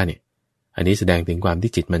าจาเนี่ยอันนี้แสดงถึงความ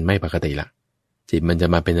ที่จิตมันไม่ปกติละจิตมันจะ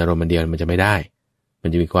มาเป็นอารมณ์เดียวมันจะไม่ได้มัน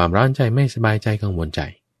จะมีความร้อนใจไม่สบายใจกังวลใจ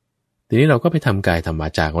ทีนี้เราก็ไปทำกายทำวา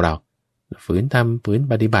จาของเราฝืนทำฝืน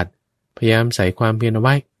ปฏิบัติพยายามใส่ความเพียรเอาไ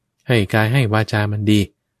ว้ให้กายให้วาจามันดี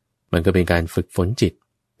มันก็เป็นการฝึกฝนจิต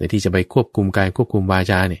ในที่จะไปควบคุมกายควบคุมวา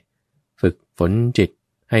จาเนี่ยฝึกฝนจิต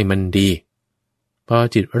ให้มันดีพอ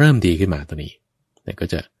จิตเริ่มดีขึ้นมาตัวนี้เนี่ยก็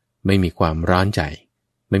จะไม่มีความร้อนใจ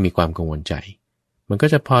ไม่มีความกังวลใจมันก็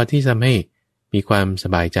จะพอที่จะให้มีความส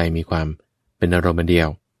บายใจมีความเป็นอารมณ์เดียว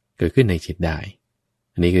เกิดขึ้นในจิตได้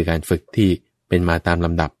อันนี้คือการฝึกที่เป็นมาตามล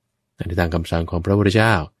ำดับในทางคำสอนของพระพุทธเจ้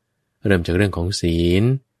าเริ่มจากเรื่องของศีล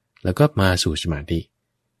แล้วก็มาสู่สมาธิ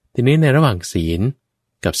ทีนี้ในระหว่างศีล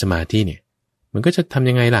กับสมาธิเนี่ยมันก็จะทำ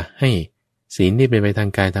ยังไงล่ะให้ศีลที่เป็นไปทาง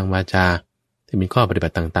กายทางวาจาที่มีข้อปฏิบั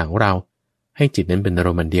ติต่างๆของเราให้จิตนั้นเป็นอาร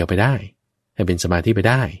มณ์เดียวไปได้ให้เป็นสมาธิไป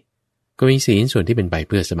ได้ก็มีศีลส่วนที่เป็นไปเ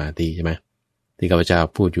พื่อสมาธิใช่ไหมที่ข้าพเจ้า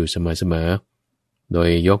พูดอยู่เสมอๆโดย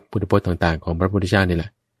ยกพุทธพจน์ต่างๆของพระพุทธเจ้านี่แหล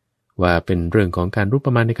ะว่าเป็นเรื่องของการรู้ป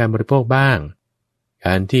ระมาณในการบริโภคบ้างก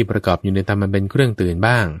ารที่ประกอบอยู่ในธรรมมันเป็นเครื่องตื่น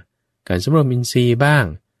บ้างการสำรวมอินทรีย์บ้าง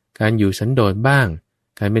การอยู่สันโดษบ้าง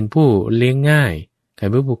การเป็นผู้เลี้ยงง่ายการ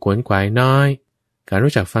เป็นผู้ขวนขวายน้อยการ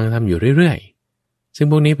รู้จักฟังธรรมอยู่เรื่อยๆซึ่ง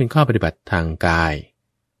พวกนี้เป็นข้อปฏิบัติทางกาย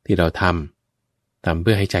ที่เราทำเ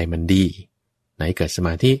พื่อให้ใจมันดีไหนเกิดสม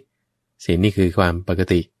าธิศีลนี่คือความปก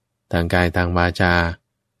ติทางกายทางวาจา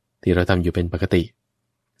ที่เราทำอยู่เป็นปกติ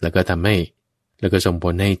แล้วก็ทำให้แล้วก็ส่งผ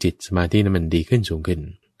ลให้จิตสมาธินั้นมันดีขึ้นสูงขึ้น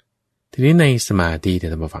ทีนี้ในสมาธิที่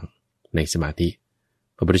ท่านผู้ฟังในสมาธิ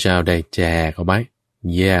พระพุทธเจ้าได้แจกเอาไว้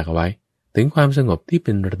แยกเอาไว้ถึงความสงบที่เ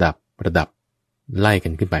ป็นระดับไล่กั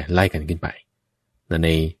นขึ้นไปใน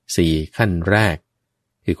4ขั้นแรก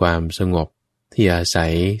คือความสงบที่อาศั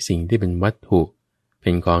ยสิ่งที่เป็นวัตถุเป็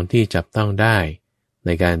นของที่จับต้องได้ใน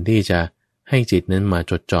การที่จะให้จิตนั้นมา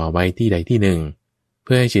จดจ่อไว้ที่ใดที่หนึ่งเ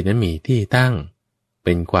พื่อให้จิตนั้นมีที่ตั้งเ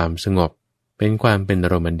ป็นความสงบเป็นความเป็นอา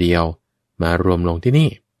รมณ์เดียวมารวมลงที่นี่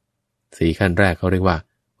4ขั้นแรกเขาเรียกว่า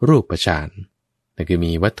รูปฌานนั่นคือ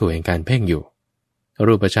มีวัตถุแห่งการเพ่งอยู่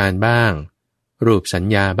รูปฌานบ้างรูปสัญ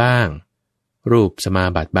ญาบ้างรูปสมา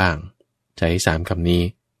บัติบ้างใช้3คำนี้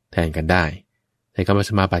แทนกันได้ใช้คำว่า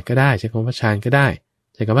สมาบัติก็ได้ใช้คำว่าฌานก็ได้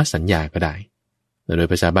ใช้คำว่าสัญญาก็ได้โดย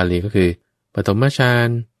ภาษาบาลีก็คือปฐมฌาน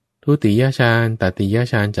ทุติยฌานตติย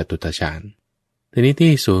ฌานจตุตฌานทีนี้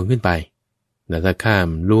ที่สูงขึ้นไปถ้าข้าม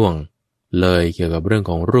ล่วงเลยเกี่ยวกับเรื่อง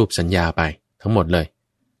ของรูปสัญญาไปทั้งหมดเลย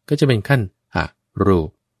ก็จะเป็นขั้นรูป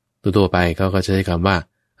ตัวไปเขาก็จะใช้คำว่า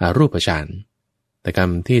รูปฌานแต่ค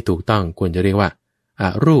ำที่ถูกต้องควรจะเรียกว่า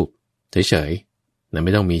รูปเฉยๆไ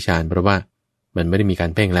ม่ต้องมีฌานเพราะว่ามันไม่ได้มีกา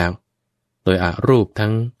รเพ่งแล้วโดยรูปทั้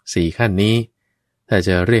ง4ขั้นนี้ถ้าจ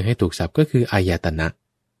ะเรียกให้ถูกศัพท์ก็คืออายตนะ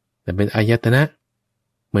แต่เป็นอายตนะ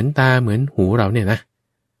เหมือนตาเหมือนหูเราเนี่ยนะ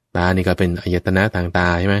ตานี่ก็เป็นอายตนะทางตา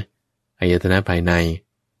ใช่ไหมอายตนะภายใน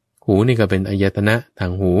หูนี่ก็เป็นอายตนะทา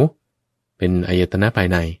งหูเป็นอายตนะภาย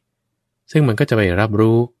ในซึ่งมันก็จะไปรับ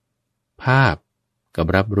รู้ภาพกับ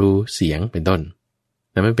รับรู้เสียงเป็นต้น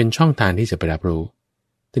แต่มันเป็นช่องทางที่จะไปรับรู้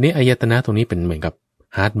ทีนี้อายตนะตรงนี้เป็นเหมือนกับ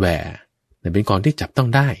ฮาร์ดแวร์แต่เป็นของที่จับต้อง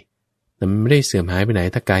ได้แต่มันไม่ได้เสื่อมหายไปไหน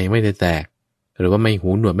ถ้ากายยังไม่ได้แตกหรือว่าไม่หู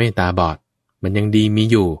หนวกไม่ตาบอดมันยังดีมี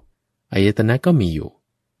อยู่อายตนะก็มีอยู่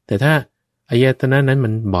แต่ถ้า อายตนะนั้นมั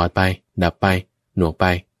นบอดไปดับไปหนวกไป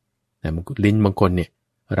แต่ลิ้นบางคนเนี่ย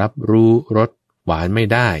รับรู้รสหวานไม่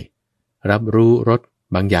ได้รับรู้รส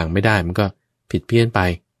บางอย่างไม่ได้มันก็ผิดเพี้ยนไป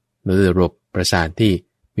โดยระบบประสาทที่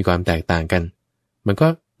มีความแตกต่างกันมันก็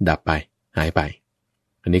ดับไปหายไป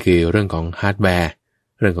อันนี้คือเรื่องของฮาร์ดแวร์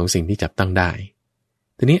เรื่องของสิ่งที่จับต้องได้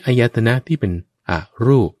ทีนี้อายตนะที่เป็นอ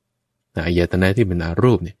รูปอายตนะที่เป็นอ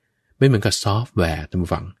รูปเนี่ยไม่เหมือนกับซอฟต์แวร์ท่านผู้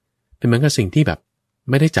ฟังเป็นเหมือนกับสิ่งที่แบบ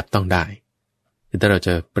ไม่ได้จับต้องได้ถ้าเราจ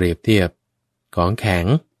ะเปรียบเทียบของแข็ง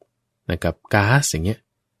กับก๊าซอย่างเงี้ย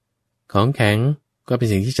ของแข็งก็เป็น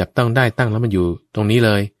สิ่งที่จับต้องได้ตั้งแล้วมันอยู่ตรงนี้เ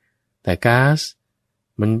ลยแต่ก๊าซ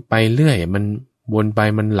มันไปเรื่อยมันวนไป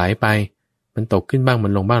มันไหลไปมันตกขึ้นบ้างมั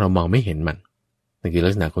นลงบ้างเรามองไม่เห็นมันนั่นคือลั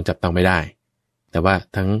กษณะของจับต้องไม่ได้แต่ว่า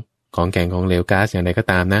ทั้งของแข็งของเหลวก๊าซอย่างไรก็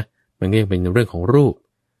ตามนะมันก็ยังเป็นเรื่องของรูป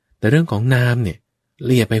แต่เรื่องของนามเนี่ยล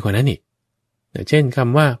ะเอียดไปกว่านั้นอีกเช่นค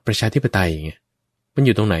ำว่าประชาธิปไตยอย่างเงี้ยมันอ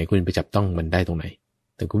ยู่ตรงไหนคุณไปจับต้องมันได้ตรงไหน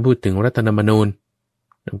แต่คุณพูดถึงรัฐธรรมนูญ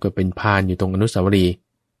มันก็เป็นพานอยู่ตรงอนุสาวรีย์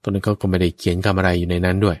ตรงนั้นเขาก็ไม่ได้เขียนคำอะไรอยู่ใน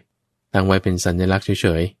นั้นด้วยตั้งไว้เป็นสัญลักษณ์เฉ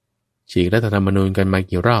ยๆฉีกรัฐธรรมนูญกันมา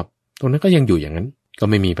กี่รอบตรงนั้นก็ยังอยู่อย่างนั้นก็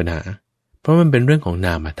ไม่มีปัญหาเพราะมันเป็นเรื่องของน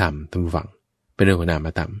ามธรรมท่านผู้ฟังเป็นเรื่องของนาม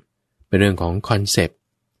ธรรมเป็นเรื่องของคอนเซปต์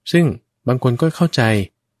ซึ่งบางคนก็เข้าใจ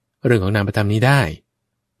เรื่องของนามธรรมนี้ได้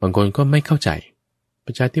บางคนก็ไม่เข้าใจป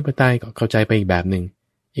ระชาธิปไตยก็เข้าใจไปอีกแบบหนึ่ง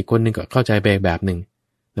อีกคนหนึ่งก็เข้าใจไปอีกแบบหนึ่ง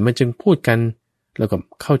แต่มันจึงพูดกันแล้วก็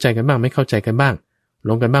เข้าใจกันบ้างไม่เข้าใจกันบ้าง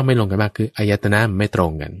ลงกันบ้างไม่ลงกันบ้างคืออายตนะไม่ตร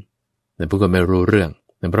งกันแต่ผู้คนไม่รู้เรื่อง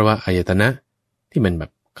นั่นเพราะว่าอายตนะที่มันแบ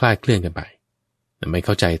บคลาดเคลื่อนกันไปไม่เ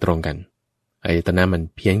ข้าใจตรงกันอายตนะมัน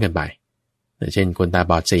เพี้ยนกันไปเช่นคนตา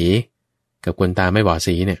บอดสีกับคนตาไม่บอด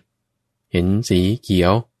สีเนี่ยเห็นสีเขีย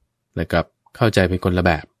วแล้วกับเข้าใจเป็นคนละแ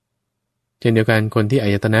บบเช่นเดียวกันคนที่อา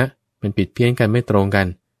ยตนะมันผิดเพี้ยนกันไม่ตรงกัน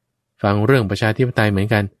ฟังเรื่องประชาธิปไตยเหมือน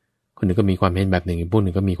กันคนหนึ่งก็มีความเห็นแบบหนึ่งอีกผู้ห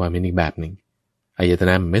นึ่งก็มีความเห็นอีกแบบหนึ่งอายตน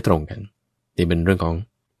ะมันไม่ตรงกันนี่เป็นเรื่องของ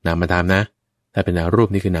นามธรรมนะถ้าเป็นอรูป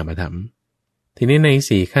นี่คือนามธรรมทีนี้ใน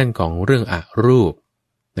4ขั้นของเรื่องอรูป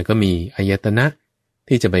แล้วก็มีอายตนะ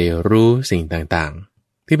ที่จะไปรู้สิ่งต่าง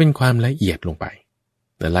ๆที่เป็นความละเอียดลงไป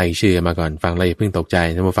แต่ไล่ชื่อมาก่อนฟังแล้วอย่าเพิ่งตกใจ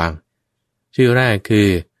นะมาฟังชื่อแรกคือ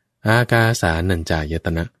อากาสานัญจายต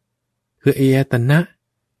นะคืออายตนะ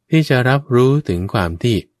ที่จะรับรู้ถึงความ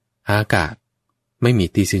ที่อากาศไม่มี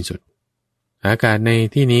ที่สิ้นสุดอากาศใน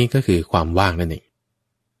ที่นี้ก็คือความว่างนั่นเอง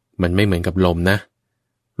มันไม่เหมือนกับลมนะ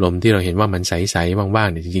ลมที่เราเห็นว่ามันใสๆว่าง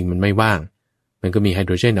ๆเนี่ยจริงๆมันไม่ว่างมันก็มีไฮโด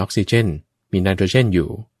รเจนออกซิเจนมีไนโตรเจนอยู่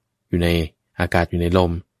ในอากาศอยู่ในล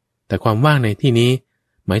มแต่ความว่างในที่นี้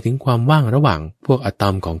หมายถึงความว่างระหว่างพวกอะต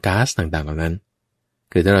อมของก๊าซต่างๆเหล่านั้น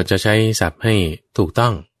คือถ้าเราจะใช้ศัพท์ให้ถูกต้อ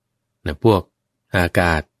งนะพวกอาก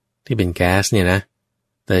าศที่เป็นแก๊สเนี่ยนะ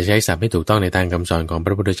แต่จะใช้ศัพท์ให้ถูกต้องในทางคำสอนของพ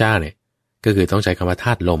ระพุทธเจ้าเนี่ยก็คือต้องใช้คำว่าธ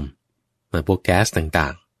าตุลมพวกแก๊สต่า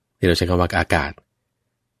งๆที่เราใช้คำว่าอากาศ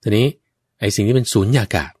ทีนี้ไอ้สิ่งที่เป็นสูญญา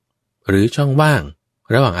กาศหรือช่องว่าง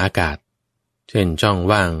ระหว่างอากาศเช่นช่อง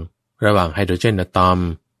ว่างระหว่างไฮโดรเจนอะตอม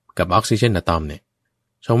กับออกซิเจนอะตอมเนี่ย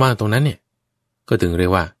ช่องว่างตรงนั้นเนี่ยก็ถึงเรีย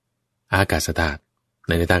กว่าอากาศธาตุใ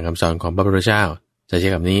นทางคำสอนของพระพุทธเจ้าจะใช้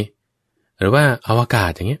คำนี้หรือว่าอวกา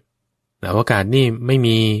ศอย่างเงี้ยอวกาศนี่ไม่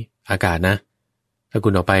มีอากาศนะถ้าคุ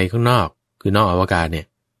ณออกไปข้างนอกคือนอกอวกาศเนี่ย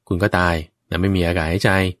คุณก็ตายนะไม่มีอากาศหายใ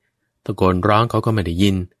จตะโกนร้องเขาก็ไม่ได้ยิ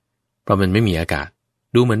นเพราะมันไม่มีอากาศ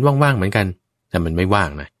ดูเหมือนว่างๆเหมือนกันแต่มันไม่ว่าง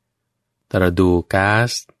นะถ้าเราดูก๊า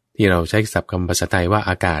ซที่เราใช้ศัพท์คำภาษาไทยว่า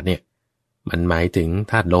อากาศเนี่ยมันหมายถึง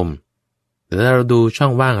ธาตุลมแต่ถ้าเราดูช่อ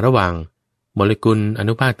งว่างระหว่างโมเลกุลอ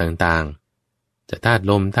นุภาคต่างๆจะธาตุ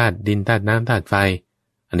ลมธาตุดินธาตุน้ำธาตุไฟ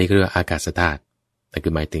อันนี้คืออากาศธาตุแต่คื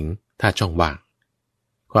อหมายถึงธาตุช่องว่าง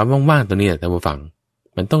ความว่างๆตัวนี้ท่านผู้ฟัง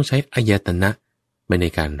มันต้องใช้อายตนะไปใน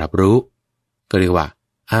การรับรู้ก็เรียกว่า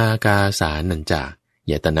อากาสานัญจา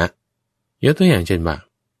ยตนะยกตัวอย่างเช่นว่า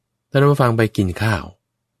ถ้าเราฟังไปกินข้าว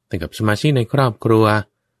แต่กับสมาชิกในครอบครัว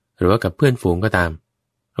หรือว่ากับเพื่อนฝูงก็ตาม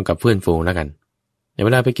เอากับเพื่อนฝูงแล้วกันในเว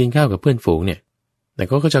ลาไปกินข้าวกับเพื่อนฝูงเนี่ยแต่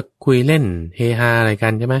ก็จะคุยเล่นเฮฮาอะไรกั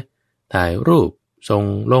นใช่ไหมถ่ายรูปส่ง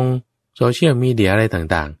ลงโซเชียลมีเดียอะไร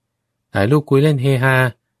ต่างๆถ่ายรูปคุยเล่นเฮฮา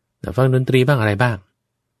ฟังดนตรีบ้างอะไรบ้าง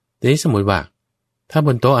แต่นี้สมมติว่าถ้าบ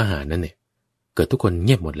นโต๊ะอาหารนั้นเนี่ยเกิดทุกคนเ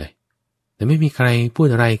งียบหมดเลยแต่ไม่มีใครพูด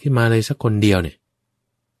อะไรขึ้นมาเลยสักคนเดียวเนี่ย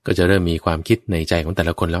ก็จะเริ่มมีความคิดในใจของแต่ล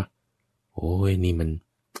ะคนแล้วโอ้ยนี่มัน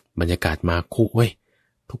บรรยากาศมาคุเว้ย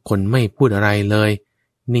ทุกคนไม่พูดอะไรเลย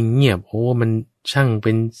นิ่งเงียบโอ้มันช่างเ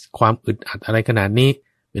ป็นความอึดอัดอะไรขนาดนี้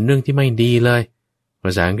เป็นเรื่องที่ไม่ดีเลยภ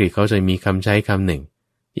าษาอังกฤษเขาจะมีคำใช้คำหนึ่ง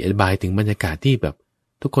ที่อธิบายถึงบรรยากาศที่แบบ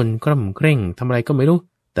ทุกคนกร่ำเกร่งทำอะไรก็ไม่รู้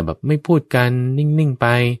แต่แบบไม่พูดกันนิ่งๆไป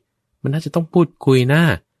มันน่าจะต้องพูดคุยหน้า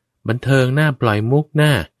บันเทิงหน้าปล่อยมุกหน้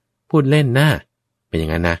าพูดเล่นหน้าเป็นอย่า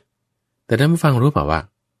งนั้นนะแต่ท่านผู้ฟังรู้เปล่าว่า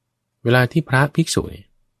เวลาที่พระภิกษุเนี่ย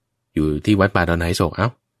อยู่ที่วัดป่าดอนไหโศก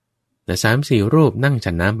แต่3-4 รูปนั่ง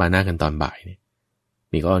ฉันน้ำปานะกันตอนบ่ายเนี่ย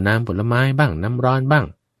มีก็เอาน้ำผลไม้บ้างน้ำร้อนบ้าง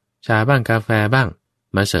ชาบ้างกาแฟบ้าง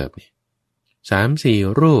มาเสิร์ฟเนี่ย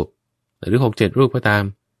3-4 รูปหรือ 6-7 รูปก็ตาม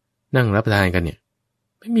นั่งรับประทานกันเนี่ย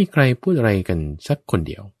ไม่มีใครพูดอะไรกันสักคนเ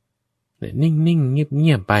ดียวนิ่งๆเ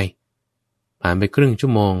งียบๆไปผ่านไปครึ่งชั่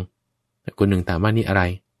วโมงแต่คนหนึ่งถามว่านี่อะไร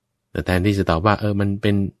แต่แทนที่จะตอบว่ามันเป็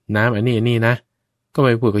นน้ำอันนี้นะก็ไ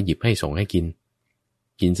ม่พูดก็หยิบให้ส่งให้กิน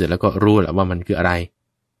เสร็จแล้วก็รู้แหละว่ามันคืออะไร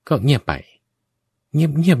ก็เงียบไปเงี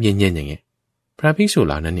ยบเย็นๆอย่างเงี้ยพระภิกษุเ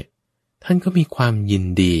หล่านั้นเนี่ยท่านก็มีความยิน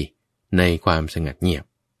ดีในความสงัดเงียบ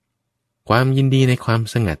ความยินดีในความ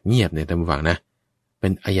สงัดเงียบเนี่ยท่านผู้ฟังนะเป็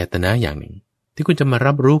นอายตนะอย่างหนึ่งที่คุณจะมา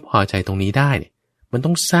รับรู้พอใจตรงนี้ได้เนี่ยมันต้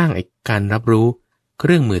องสร้างไอ้การรับรู้เค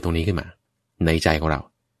รื่องมือตรงนี้ขึ้นมาในใจของเรา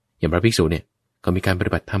อย่างพระภิกษุเนี่ยก็มีการป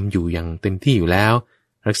ฏิบัติธรรมอยู่อย่างเต็มที่อยู่แล้ว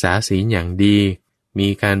รักษาศีลอย่างดีมี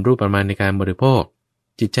การรู้ประมาณในการบริโภค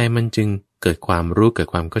จิตใจมันจึงเกิดความรู้เกิด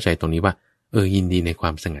ความเข้าใจตรงนี้ว่ายินดีในควา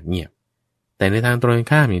มสงัดเงียบแต่ในทางตรงกัน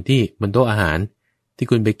ข้ามอย่างที่บนโต๊ะอาหารที่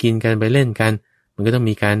คุณไปกินกันไปเล่นกันมันก็ต้อง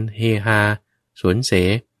มีการเฮฮาสวนเส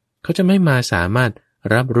เขาจะไม่มาสามารถ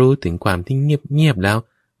รับรู้ถึงความที่เงียบแล้ว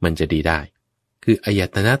มันจะดีได้คืออาย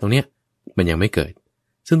ตนะตรงเนี้ยมันยังไม่เกิด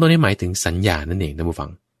ซึ่งตรงนี้หมายถึงสัญญานั่นเองท่านผู้ฟั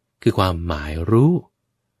งคือความหมายรู้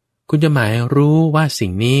คุณจะหมายรู้ว่าสิ่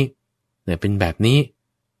งนี้เนี่ยเป็นแบบนี้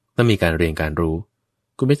ต้องมีการเรียนการรู้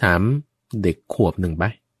คุณไปถามเด็กขวบหนึ่งไป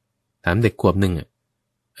ถามเด็กขวบหนึ่ง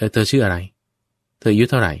เธอชื่ออะไรเธออายุ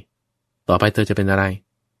เท่าไหร่ต่อไปเธอจะเป็นอะไร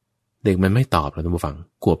เด็กมันไม่ตอบหรอกท่านผู้ฟัง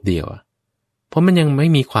ขวบเดียวเพราะมันยังไม่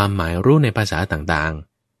มีความหมายรู้ในภาษาต่าง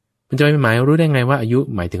ๆมันจะไปหมายรู้ได้ไงว่าอายุ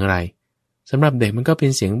หมายถึงอะไรสำหรับเด็กมันก็เป็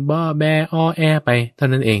นเสียงบ้อแบอ้อแอไปเท่า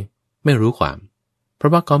นั้นเองไม่รู้ความเพรา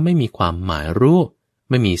ะว่าเขาไม่มีความหมายรู้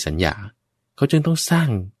ไม่มีสัญญาเขาจึงต้องสร้าง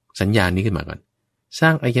สัญญานี้ขึ้นมาก่อนสร้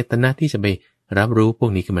างอายตนะที่จะไปรับรู้พว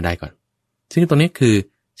กนี้ขึ้นมาได้ก่อนซึ่งตรงนี้คือ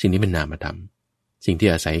สิ่งนี้เป็นนามธรรมสิ่งที่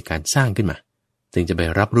อาศัยการสร้างขึ้นมาจึงจะไป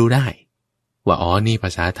รับรู้ได้ว่านี่ภ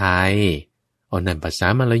าษาไทยนั่นภาษา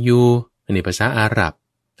มลายูอันนี้ภาษาอาหรับ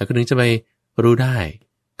แล้วก็ถึงจะไปรู้ได้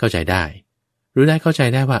เข้าใจได้รู้ได้เข้าใจ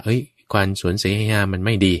ได้ว่าความสวนเสฮามันไ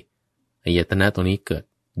ม่ดีอายตนะตรงนี้เกิด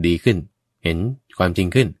ดีขึ้นเห็นความจริง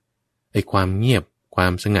ขึ้นความเงียบควา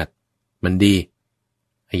มสงัดมันดี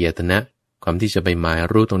อายตนะความที่จะไปหมาย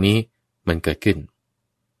รู้ตรงนี้มันเกิดขึ้น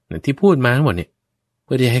ที่พูดมาทั้งหมดเนี่ยเ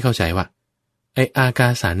พื่อที่ให้เข้าใจว่าอากา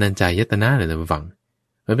สานัญจายตนะเนี่ยท่านผู้ฟัง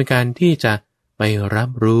มันเป็นการที่จะไปรับ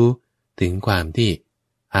รู้ถึงความที่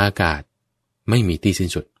อากาศไม่มีที่สิ้น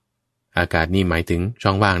สุดอากาศนี่หมายถึงช่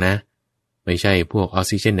องว่างนะไม่ใช่พวกออก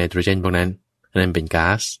ซิเจนไนโตรเจนพวกนั้นอันนั้นเป็นก๊า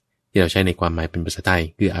ซที่เราใช้ในความหมายเป็นภาษาไทย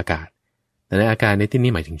คืออากาศแต่ในอากาศในที่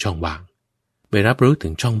นี้หมายถึงช่องว่างไปรับรู้ถึ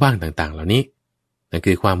งช่องว่างต่างๆเหล่านี้นั่น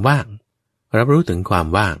คือความว่างรับรู้ถึงความ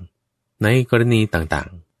ว่างในกรณีต่าง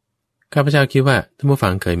ๆข้าพเจ้าคิดว่าท่านผู้ฟั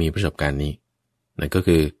งเคยมีประสบการณ์นี้นั่นก็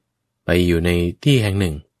คือไปอยู่ในที่แห่งห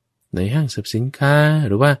นึ่งในห้างสรรพสินค้า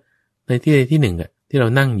หรือว่าในที่ใดที่หนึ่งที่เรา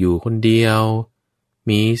นั่งอยู่คนเดียว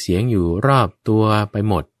มีเสียงอยู่รอบตัวไป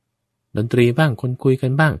หมดดนตรีบ้างคนคุยกั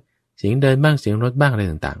นบ้างเสียงเดินบ้างเสียงรถบ้างอะไร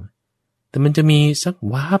ต่างๆแต่มันจะมีสัก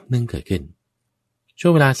วาบหนึ่งเกิดขึ้นช่ว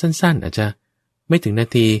งเวลาสั้นๆอาจจะไม่ถึงนา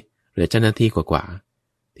ทีหรือจะนาทีกว่า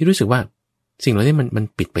ๆที่รู้สึกว่าสิ่งเหล่านี้มัน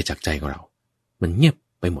ปิดไปจากใจของเรามันเงียบ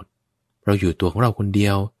ไปหมดเราอยู่ตัวของเราคนเดี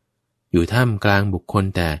ยวอยู่ท่ามกลางบุคคล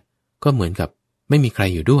แต่ก็เหมือนกับไม่มีใคร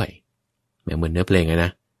อยู่ด้วยเหมือนเนื้อเพลงน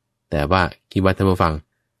ะแต่ว่าคิดว่าท่านผู้ฟัง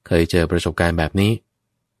เคยเจอประสบการณ์แบบนี้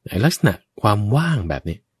ลักษณะความว่างแบบ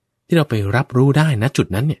นี้ที่เราไปรับรู้ได้ณจุด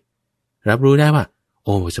นั้นเนี่ยรับรู้ได้ว่า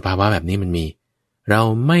สภาวะแบบนี้มันมีเรา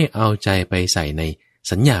ไม่เอาใจไปใส่ใน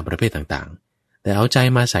สัญญาประเภทต่างๆแต่เอาใจ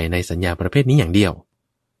มาใส่ในสัญญาประเภทนี้อย่างเดียว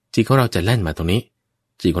จิตของเราจะแล่นมาตรงนี้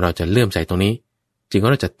จิตของเราจะเลื่อมใสตรงนี้จิตขอ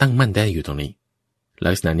งเราจะตั้งมั่นได้อยู่ตรงนี้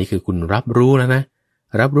ลักษณะนี้คือคุณรับรู้แล้วนะ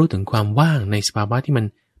รับรู้ถึงความว่างในสภาวะที่มัน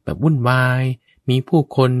แบบวุ่นวายมีผู้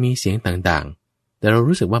คนมีเสียงต่างๆแต่เรา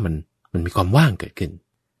รู้สึกว่ามันมีความว่างเกิดขึ้น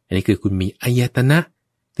อันนี้คือคุณมีอายตนะ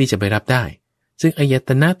ที่จะไปรับได้ซึ่งอายต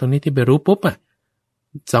นะตรงนี้ที่ไปรู้ปุ๊บ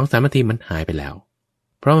2-3 นาทีมันหายไปแล้ว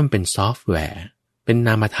เพราะมันเป็นซอฟต์แวร์เป็นน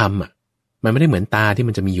ามธรรมมันไม่ได้เหมือนตาที่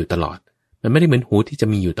มันจะมีอยู่ตลอดมันไม่ได้เหมือนหูที่จะ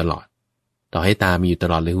มีอยู่ตลอดต่อให้ตามีอยู่ต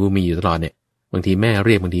ลอดหรือหูมีอยู่ตลอดเนี่ยบางทีแม่เ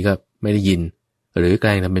รียกบางทีก็ไม่ได้ยินหรือแก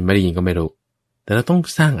ล้งทำเป็นไม่ได้ยินก็ไม่รู้แต่เราต้อง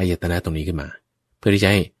สร้างอายตนะตรงนี้ขึ้นมาเพื่อที่จะ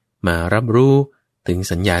ให้มารับรู้ถึง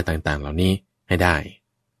สัญญาต่างๆเหล่านี้ให้ได้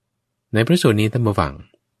ในพระสูตรนี้ท่านผู้ฟัง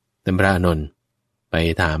ท่านพระอานนท์ไป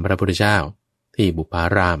ถามพระพุทธเจ้าที่บุพา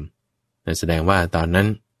รามนั่นแสดงว่าตอนนั้น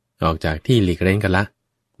ออกจากที่หลีกเล่นกันละ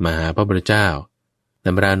มาหาพระพุทธเจ้าท่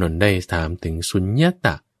านพระอานนท์ได้ถามถึงสุญญต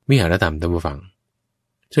วิหารธรรมท่านผู้ฟัง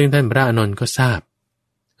ซึ่งท่านพระอานนท์ก็ทราบ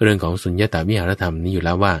เรื่องของสุญญตวิหารธรรมนี้อยู่แ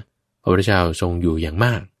ล้วว่าพระพุทธเจ้าทรงอยู่อย่างม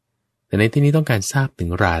ากแต่ในที่นี้ต้องการทราบถึง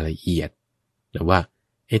รายละเอียดหรือว่า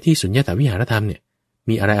ที่สุญญตวิหารธรรมเนี่ย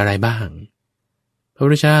มีอะไรบ้างพระพุ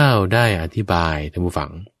ทธเจ้าได้อธิบายท่านผู้ฟั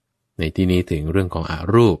งในที่นี้ถึงเรื่องของอ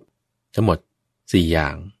รูปทั้งหมด4อย่า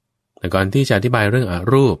งแต่ก่อนที่จะอธิบายเรื่องอ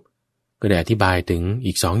รูปก็ได้อธิบายถึง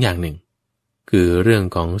อีก2อย่างหนึ่งคือเรื่อง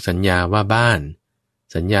ของสัญญาว่าบ้าน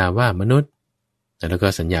สัญญาว่ามนุษย์แล้วก็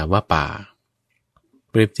สัญญาว่าป่า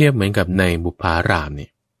เปรียบเทียบเหมือนกับในบุพารามเนี่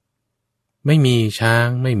ยไม่มีช้าง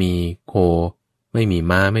ไม่มีโคไม่มี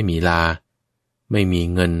ม้าไม่มีลาไม่มี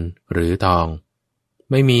เงินหรือทอง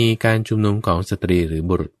ไม่มีการชุมนุมของสตรีหรือ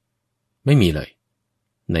บุรุษไม่มีเลย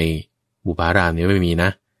ในบุพารามเนี่ยไม่มีนะ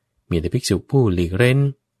มีแต่ภิกษุผู้หลีกเร้น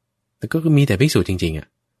แต่ก็มีแต่ภิกษุจริงๆอ่ะ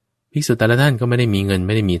ภิกษุแต่ละท่านก็ไม่ได้มีเงินไ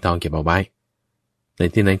ม่ได้มีทองเก็บเอาไว้ใน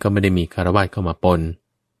ที่นั้นก็ไม่ได้มีคฤหัสถ์เข้ามาปน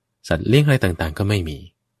สัตว์เลี้ยงอะไรต่างๆก็ไม่มี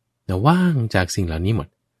แต่ว่างจากสิ่งเหล่านี้หมด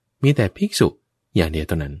มีแต่ภิกษุอย่างเดียวเ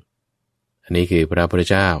ท่านั้นอันนี้คือพระพุทธ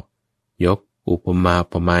เจ้ายกอุปมาอุ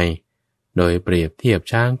ปไมยโดยเปรียบเทียบ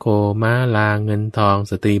ช้างโคม้าลาเงินทอง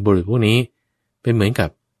สตรีบุรุษพวกนี้เป็นเหมือนกับ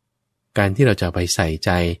การที่เราจะไปใส่ใจ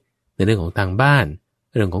ในเรื่องของทางบ้าน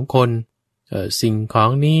เรื่องของคนสิ่งของ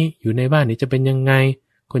นี้อยู่ในบ้านนี้จะเป็นยังไง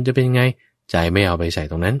คนจะเป็นยังไงใจไม่เอาไปใส่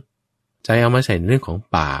ตรงนั้นใจเอามาใส่ในเรื่องของ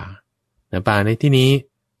ป่าป่าในที่นี้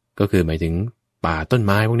ก็คือหมายถึงป่าต้นไ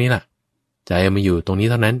ม้พวกนี้ล่ะใจเอามาอยู่ตรงนี้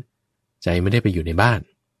เท่านั้นใจไม่ได้ไปอยู่ในบ้าน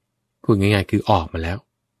พูดง่ายๆคือออกมาแล้ว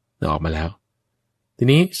ที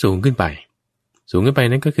นี้สูงขึ้นไป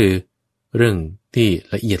นั่นก็คือเรื่องที่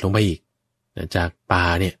ละเอียดลงไปอีกจากป่า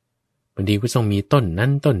เนี่ยบางทีก็ต้องมีต้นนั้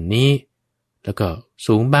นต้นนี้แล้วก็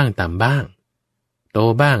สูงบ้างต่ำบ้างโต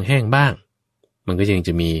บ้างแห้งบ้างมันก็ยังจ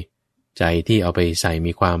ะมีใจที่เอาไปใส่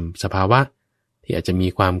มีความสภาวะที่อาจจะมี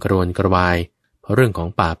ความกระวนกระวายเพราะเรื่องของ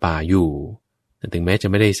ป่าอยู่แต่ถึงแม้จะ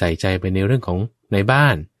ไม่ได้ใส่ใจไปในเรื่องของในบ้า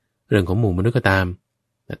นเรื่องของหมู่มนุษย์ก็ตาม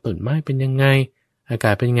แต่ต้นไม้เป็นยังไงอาก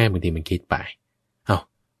าศเป็นยังไงบางทีมันคิดไป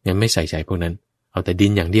งั้นไม่ใส่ใจพวกนั้นเอาแต่ดิ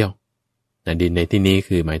นอย่างเดียวแต่ดินในที่นี้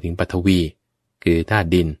คือหมายถึงปฐวีคือธาตุ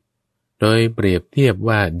ดินโดยเปรียบเทียบ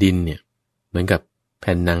ว่าดินเนี่ยเหมือนกับแ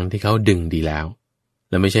ผ่นหนังที่เขาดึงดีแล้ว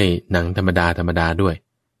ไม่ใช่หนังธรรมดาด้วย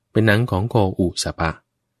เป็นหนังของโคอุสภะ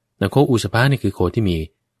โคอุสภะนี่คือโคที่มี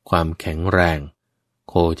ความแข็งแรง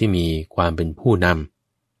โคที่มีความเป็นผู้น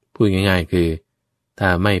ำพูดง่ายๆคือถ้า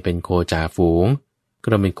ไม่เป็นโคจ่าฝูงก็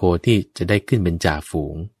ต้องเป็นโคที่จะได้ขึ้นเป็นจ่าฝู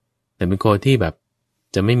งแต่เป็นโคที่แบบ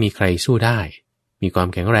จะไม่มีใครสู้ได้มีความ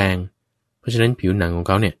แข็งแรงเพราะฉะนั้นผิวหนังของเ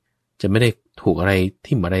ขาเนี่ยจะไม่ได้ถูกอะไร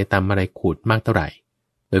ทิ่มอะไรตำอะไรขูดมากเท่าไหร่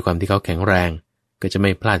โดยความที่เขาแข็งแรงก็จะไ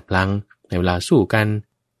ม่พลาดพลั้งในเวลาสู้กัน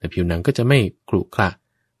แต่ผิวหนังก็จะไม่ขรุขระ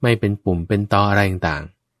ไม่เป็นปุ่มเป็นตออะไรต่าง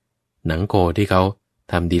ๆหนังโคที่เขา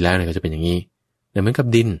ทำดีแล้วเนี่ยก็จะเป็นอย่างนี้แต่เหมือนกับ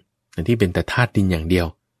ดินที่เป็นแต่ธาตุดินอย่างเดียว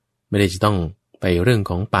ไม่ได้จะต้องไปเรื่อง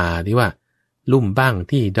ของป่าที่ว่าลุ่มบ้าง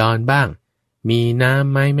ที่ดอนบ้างมีน้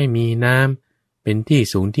ำไหมไม่มีน้ำเป็นที่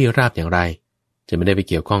สูงที่ราบอย่างไรจะไม่ได้ไป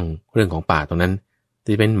เกี่ยวข้องเรื่องของป่าตรงนั้นจะ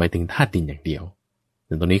เป็นหมายถึงธาตุดินอย่างเดียวแ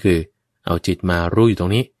ต่ตรงนี้คือเอาจิตมารู้อยู่ตร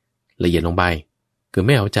งนี้ละเอียดลงไปคือไ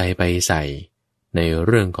ม่เอาใจไปใส่ในเ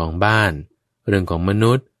รื่องของบ้านเรื่องของม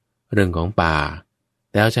นุษย์เรื่องของป่า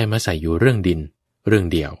แต่เอาใจมาใส่อยู่เรื่องดินเรื่อง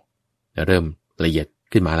เดียวเริ่มละเอียด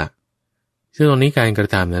ขึ้นมาละซึ่งตรงนี้การกระ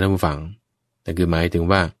ทำนะท่านผู้ฟังแต่คือหมายถึง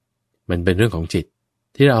ว่ามันเป็นเรื่องของจิต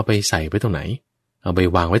ที่เราเอาไปใส่ไว้ตรงไหนเอาไป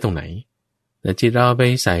วางไว้ตรงไหนแต่จิตเราเอาไป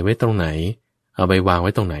ใส่ไว้ตรงไหนเอาไปวางไ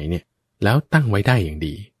ว้ตรงไหนเนี่ยแล้วตั้งไว้ได้อย่าง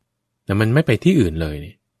ดีแต่มันไม่ไปที่อื่นเลยเ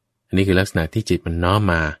นี่ยอันนี้คือลักษณะที่จิตมันน้อม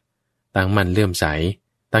มาตั้งมั่นเลื่อมใส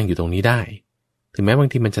ตั้งอยู่ตรงนี้ได้ถึงแม้บาง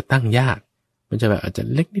ทีมันจะตั้งยากมันจะแบบอาจจะ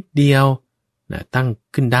เล็กนิดเดียวนะตั้ง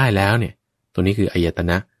ขึ้นได้แล้วเนี่ยตรงนี้คืออายต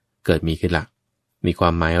นะเกิดมีขึ้นละมีควา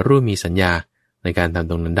มหมายรู้มีสัญญาในการทำ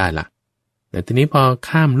ตรงนั้นได้ละแต่ทีนี้พอ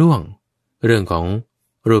ข้ามล่วงเรื่องของ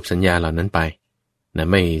รูปสัญญาเหล่านั้นไปนะ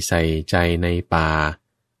ไม่ใส่ใจในป่า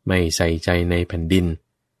ไม่ใส่ใจในแผ่นดิน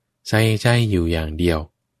ใส่ใจอยู่อย่างเดียว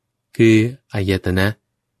คืออายตนะ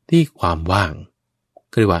ที่ความว่าง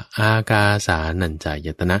เรียกว่าอากาสานัญจาย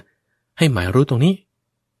ตนะให้หมายรู้ตรงนี้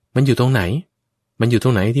มันอยู่ตรงไหนมันอยู่ตร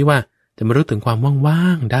งไหนที่ว่าจะมารู้ถึงความว่า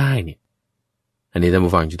งๆได้เนี่ยอันนี้ท่าน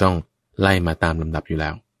ผู้ฟังจะต้องไล่มาตามลำดับอยู่แล้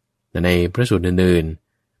วแต่ในพระสูตรอื่น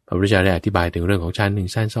ๆพระพุทธเจ้าได้อธิบายถึงเรื่องของฌาน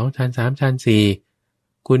1ฌาน2ฌาน3ฌาน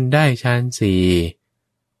4คุณได้ฌาน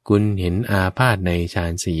4คุณเห็นอาพาธในฌา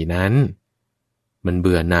น4นั้นมันเ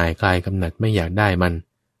บื่อหน่ายคลายกำหนัดไม่อยากได้มัน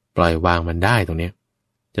ปล่อยวางมันได้ตรงนี้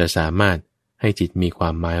จะสามารถให้จิตมีควา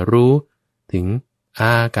มหมายรู้ถึงอ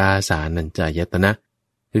ากาสานัญจายตนะ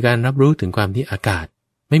คือการรับรู้ถึงความที่อากาศ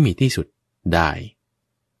ไม่มีที่สุดได้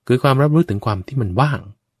คือความรับรู้ถึงความที่มันว่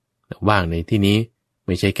างในที่นี้ไ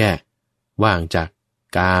ม่ใช่แค่ว่างจาก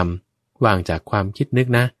กาม ว่างจากความคิดนึก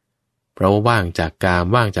นะเพราะว่าว่างจากกาม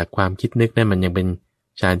ว่างจากความคิดนึกนั่นมันยังเป็น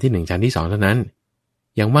ฌานที่1ฌานที่2เท่านั้น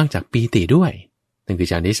ยังว่างจากปีติด้วยนั่นคือ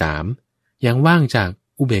ฌานที่3ยังว่างจาก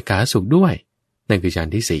อุเบกขาสุขด้วยนั่นคือฌาน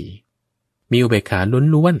ที่4มีอุเบกขา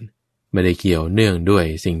ล้วนๆไม่ได้เกี่ยวเนื่องด้วย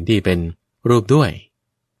สิ่งที่เป็นรูปด้วย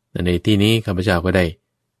ในที่นี้ข้าพเจ้าก็ได้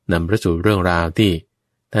นำพระสูตรเรื่องราวที่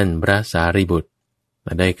ท่านพระสารีบุตร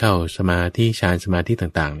ได้เข้าสมาธิฌานสมาธิ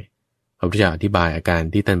ต่างๆเนี่ยพระพุทธเจ้าอธิบายอาการ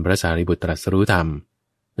ที่ท่านพระสารีบุตรตรัสรู้ธรรม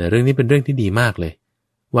แต่เรื่องนี้เป็นเรื่องที่ดีมากเลย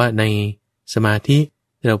ว่าในสมาธิ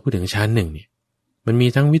ที่เราพูดถึงฌานหนึ่งเนี่ยมันมี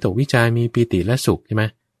ทั้งวิตกวิจารมีปีติและสุขใช่ไหม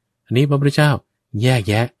อันนี้พระพุทธเจ้าแยก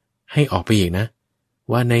แยะให้ออกไปอีกนะ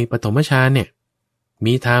ว่าในปฐมฌานเนี่ย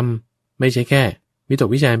มีธรรมไม่ใช่แค่วิตก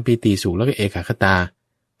วิจารปีติสุขแล้วก็เอกคตา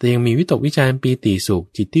แต่ยังมีวิตกวิจารปีติสุข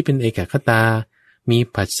จิตที่เป็นเอกคตามี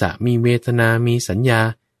ผัสสะมีเวทนามีสัญญา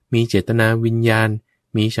มีเจตนาวิญญาณ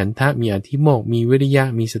มีฉันทะมีอธิโมกข์มีวิริยะ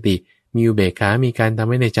มีสติมีอุเบกขามีการทำ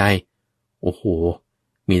ไว้ในใจโอ้โห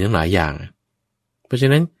มีทั้งหลายอย่างเพราะฉะ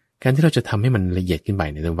นั้นการที่เราจะทำให้มันละเอียดขึ้นไป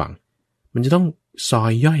ในระหว่างมันจะต้องซอ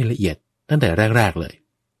ยย่อยละเอียดตั้งแต่แรกๆเลย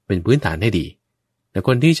เป็นพื้นฐานให้ดีแต่ค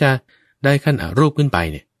นที่จะได้ขั้นอรูปขึ้นไป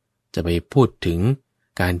เนี่ยจะไปพูดถึง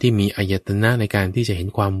การที่มีอายตนะในการที่จะเห็น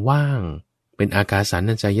ความว่างเป็นอากาสัน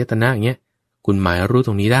นัญจายตนะอย่างเงี้ยคุณหมายรู้ต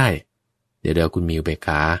รงนี้ได้เดี๋ยวคุณมีอุเบกข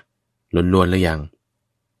าล้วนๆหรือยัง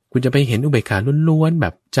คุณจะไปเห็นอุเบกขาล้วนๆแบ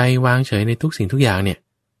บใจวางเฉยในทุกสิ่งทุกอย่างเนี่ย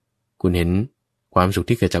คุณเห็นความสุข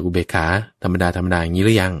ที่เกิดจากอุเบกขาธรรมดาอย่างนี้ห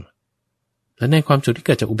รือยังแล้วในความสุขที่เ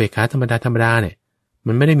กิดจากอุเบกขาธรรมดาเนี่ย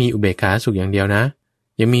มันไม่ได้มีอุเบกขาสุขอย่างเดียวนะ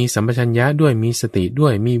ยังมีสัมปชัญญะด้วยมีสติด้ว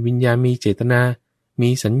ยมีวิญญาณมีเจตนามี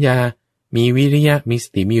สัญญามีวิริยะมีส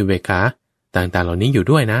ติมีอุเบกขาต่างๆเหล่านี้อยู่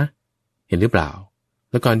ด้วยนะเห็นหรือเปล่า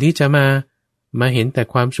แล้วก่อนที่จะมาเห็นแต่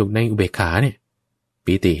ความสุขในอุเบกขาเนี่ย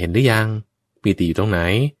ปีติเห็นหรือยังปีติอยู่ตรงไหน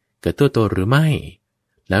เกิดตัวหรือไม่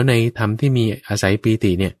แล้วในธรรมที่มีอาศัยปี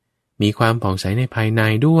ติเนี่ยมีความผ่องใสในภายใน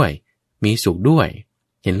ด้วยมีสุขด้วย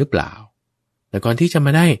เห็นหรือเปล่าแต่ก่อนที่จะม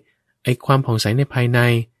าได้ไอ้ความผ่องใสในภายใน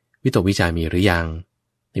วิตกวิจารมีหรือยัง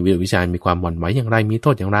ในวิตกวิจารมีความหวั่นไหวอย่างไรมีโท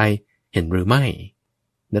ษอย่างไรเห็นหรือไม่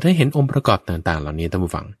แต่ถ้าเห็นองค์ประกอบต่างๆเหล่านี้ท่าน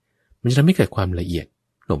ผู้ฟังมันจะทำให้เกิดความละเอียด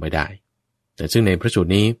ลงไปได้แต่ซึ่งในพระสูตร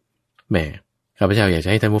นี้แหมข้าพเจ้าอยากจะ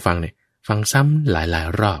ให้ท่านผู้ฟังเนี่ยฟังซ้ำหลาย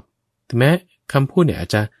ๆรอบถึงแม้คำพูดเนี่ยอาจ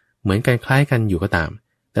จะเหมือนกันคล้ายกันอยู่ก็ตาม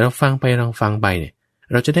แต่เราฟังไปเนี่ย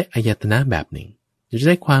เราจะได้อายตนะแบบหนึ่งจะ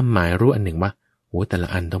ได้ความหมายรู้อันหนึ่งว่าโอ้แต่ละ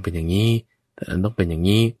อันต้องเป็นอย่างนี้แต่ละอันต้องเป็นอย่าง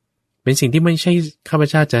นี้เป็นสิ่งที่ไม่ใช่ข้าพ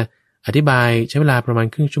เจ้าจะอธิบายใช้เวลาประมาณ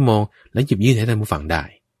ครึ่งชั่วโมงแล้วหยิบยื่นให้ท่านผู้ฟังได้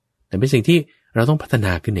แต่เป็นสิ่งที่เราต้องพัฒน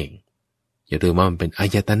าขึ้นเองอย่าลืมว่ามันเป็นอา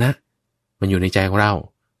ยตนะมันอยู่ในใจของเรา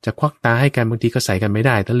จะควักตาให้กันบางทีก็ใส่กันไม่ไ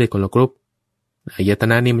ด้ถ้าเลือกคนละกรุ๊ปอายต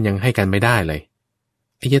นะนี่มันยังให้กันไม่ได้เลย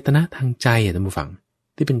อายตนะทางใจท่านผู้ฟัง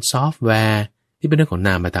ที่เป็นซอฟต์แวร์ที่เป็นเรื่องของน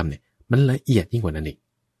ามธรรมเนี่ยมันละเอียดยิ่งกว่านั้นอีก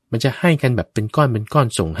มันจะให้กันแบบเป็นก้อน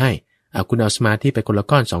ส่งให้คุณเอาสมาธิไปคนละ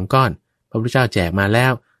ก้อน2ก้อนพระพุทธเจ้าแจกมาแล้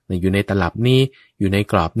วอยู่ในตลับนี้อยู่ใน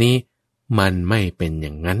กรอบนี้มันไม่เป็นอย่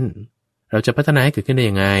างนั้นเราจะพัฒนาให้เกิดขึ้นได้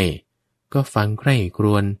ยังไงก็ฟังใคร่คร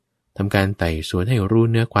วญทำการไต่สวนให้รู้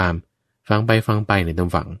เนื้อความฟังไปในต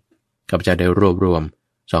ำฝังข้าพเจ้าได้รวบรวม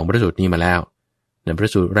2พระสูตรนี้มาแล้วในพระ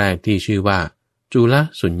สูตรแรกที่ชื่อว่าจุล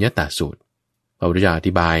สุญญตสูตรพระพุทธเจ้าอ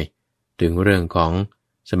ธิบายถึงเรื่องของ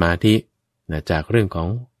สมาธิจากเรื่องของ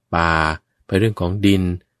ป่าไปเรื่องของดิน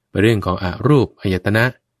ไปเรื่องของอรูปอายตนะ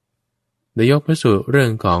ได้ยกพระสูตรเรื่อ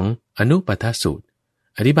งของอนุปัฏฐสูตร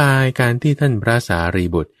อธิบายการที่ท่านพระสารี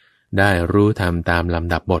บุตรได้รู้ธรรมตามล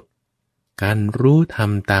ำดับบทการรู้ธรรม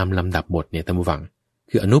ตามลำดับบทเนี่ยท่านผู้ฟัง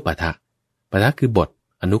คืออนุปัฏฐะปัฏฐะคือบท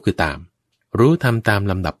อนุคือตามรู้ธรรมตาม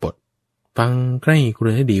ลำดับบทฟังใกล้คร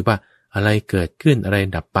วญให้ดีว่าอะไรเกิดขึ้นอะไร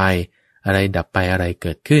ดับไปอะไรดับไปอะไรเ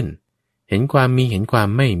กิดขึ้นเห็นความมีเห็นความ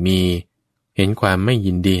ไม่มีเห็นความไม่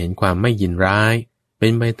ยินดีเห็นความไม่ยินร้ายเป็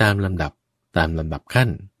นไปตามลำดับขั้น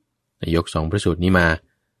ยก2พระสูตรนี้มา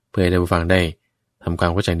เพื่อให้ท่านผู้ฟังได้ทำควา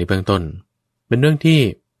มเข้าใจในเบื้องต้นเป็นเรื่องที่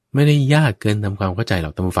ไม่ได้ยากเกินทำความเข้าใจหร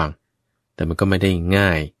อกท่านผู้ฟังแต่มันก็ไม่ได้ง่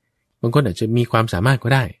ายบางคนอาจจะมีความสามารถก็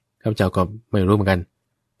ได้ข้าพเจ้าก็ไม่รู้เหมือนกัน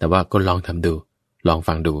แต่ว่าก็ลองทำดูลอง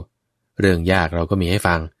ฟังดูเรื่องยากเราก็มีให้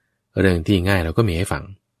ฟังเรื่องที่ง่ายเราก็มีให้ฟัง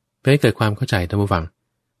เพื่อให้เกิดความเข้าใจท่านผู้ฟัง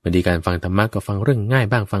บางทีการฟังธรรมะก็ฟังเรื่องง่าย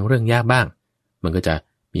บ้างฟังเรื่องยากบ้างมันก็จะ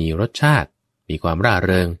มีรสชาติมีความร่าเ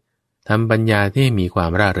ริงทำปัญญาที่มีควา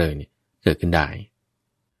มร่าเริงเนี่ยเกิดขึ้นได้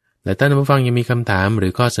และท่านผู้ฟังยังมีคำถามหรื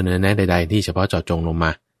อข้อเสนอแนะใดๆที่เฉพาะเจาะจงลงม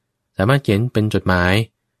าสามารถเขียนเป็นจดหมาย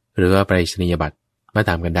หรือว่าไปรษณียบัตรมา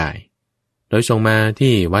ตามกันได้โดยส่งมา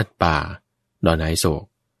ที่วัดป่าดอนไหโศก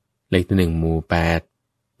เลขที่1หมู่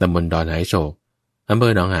8ตำบลดอนไหโศกอำเภ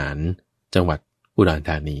อหนองหานจังหวัดอุดรธ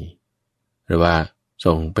านีหรือว่า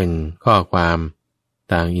ส่งเป็นข้อความ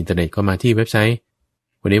ทางอินเทอร์เน็ตก็มาที่เว็บไซต์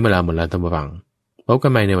วันนี้เวลาหมดแล้วท่านผู้ฟังพบกั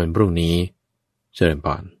นใหม่ในวันพรุ่งนี้เจริญพ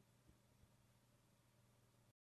ร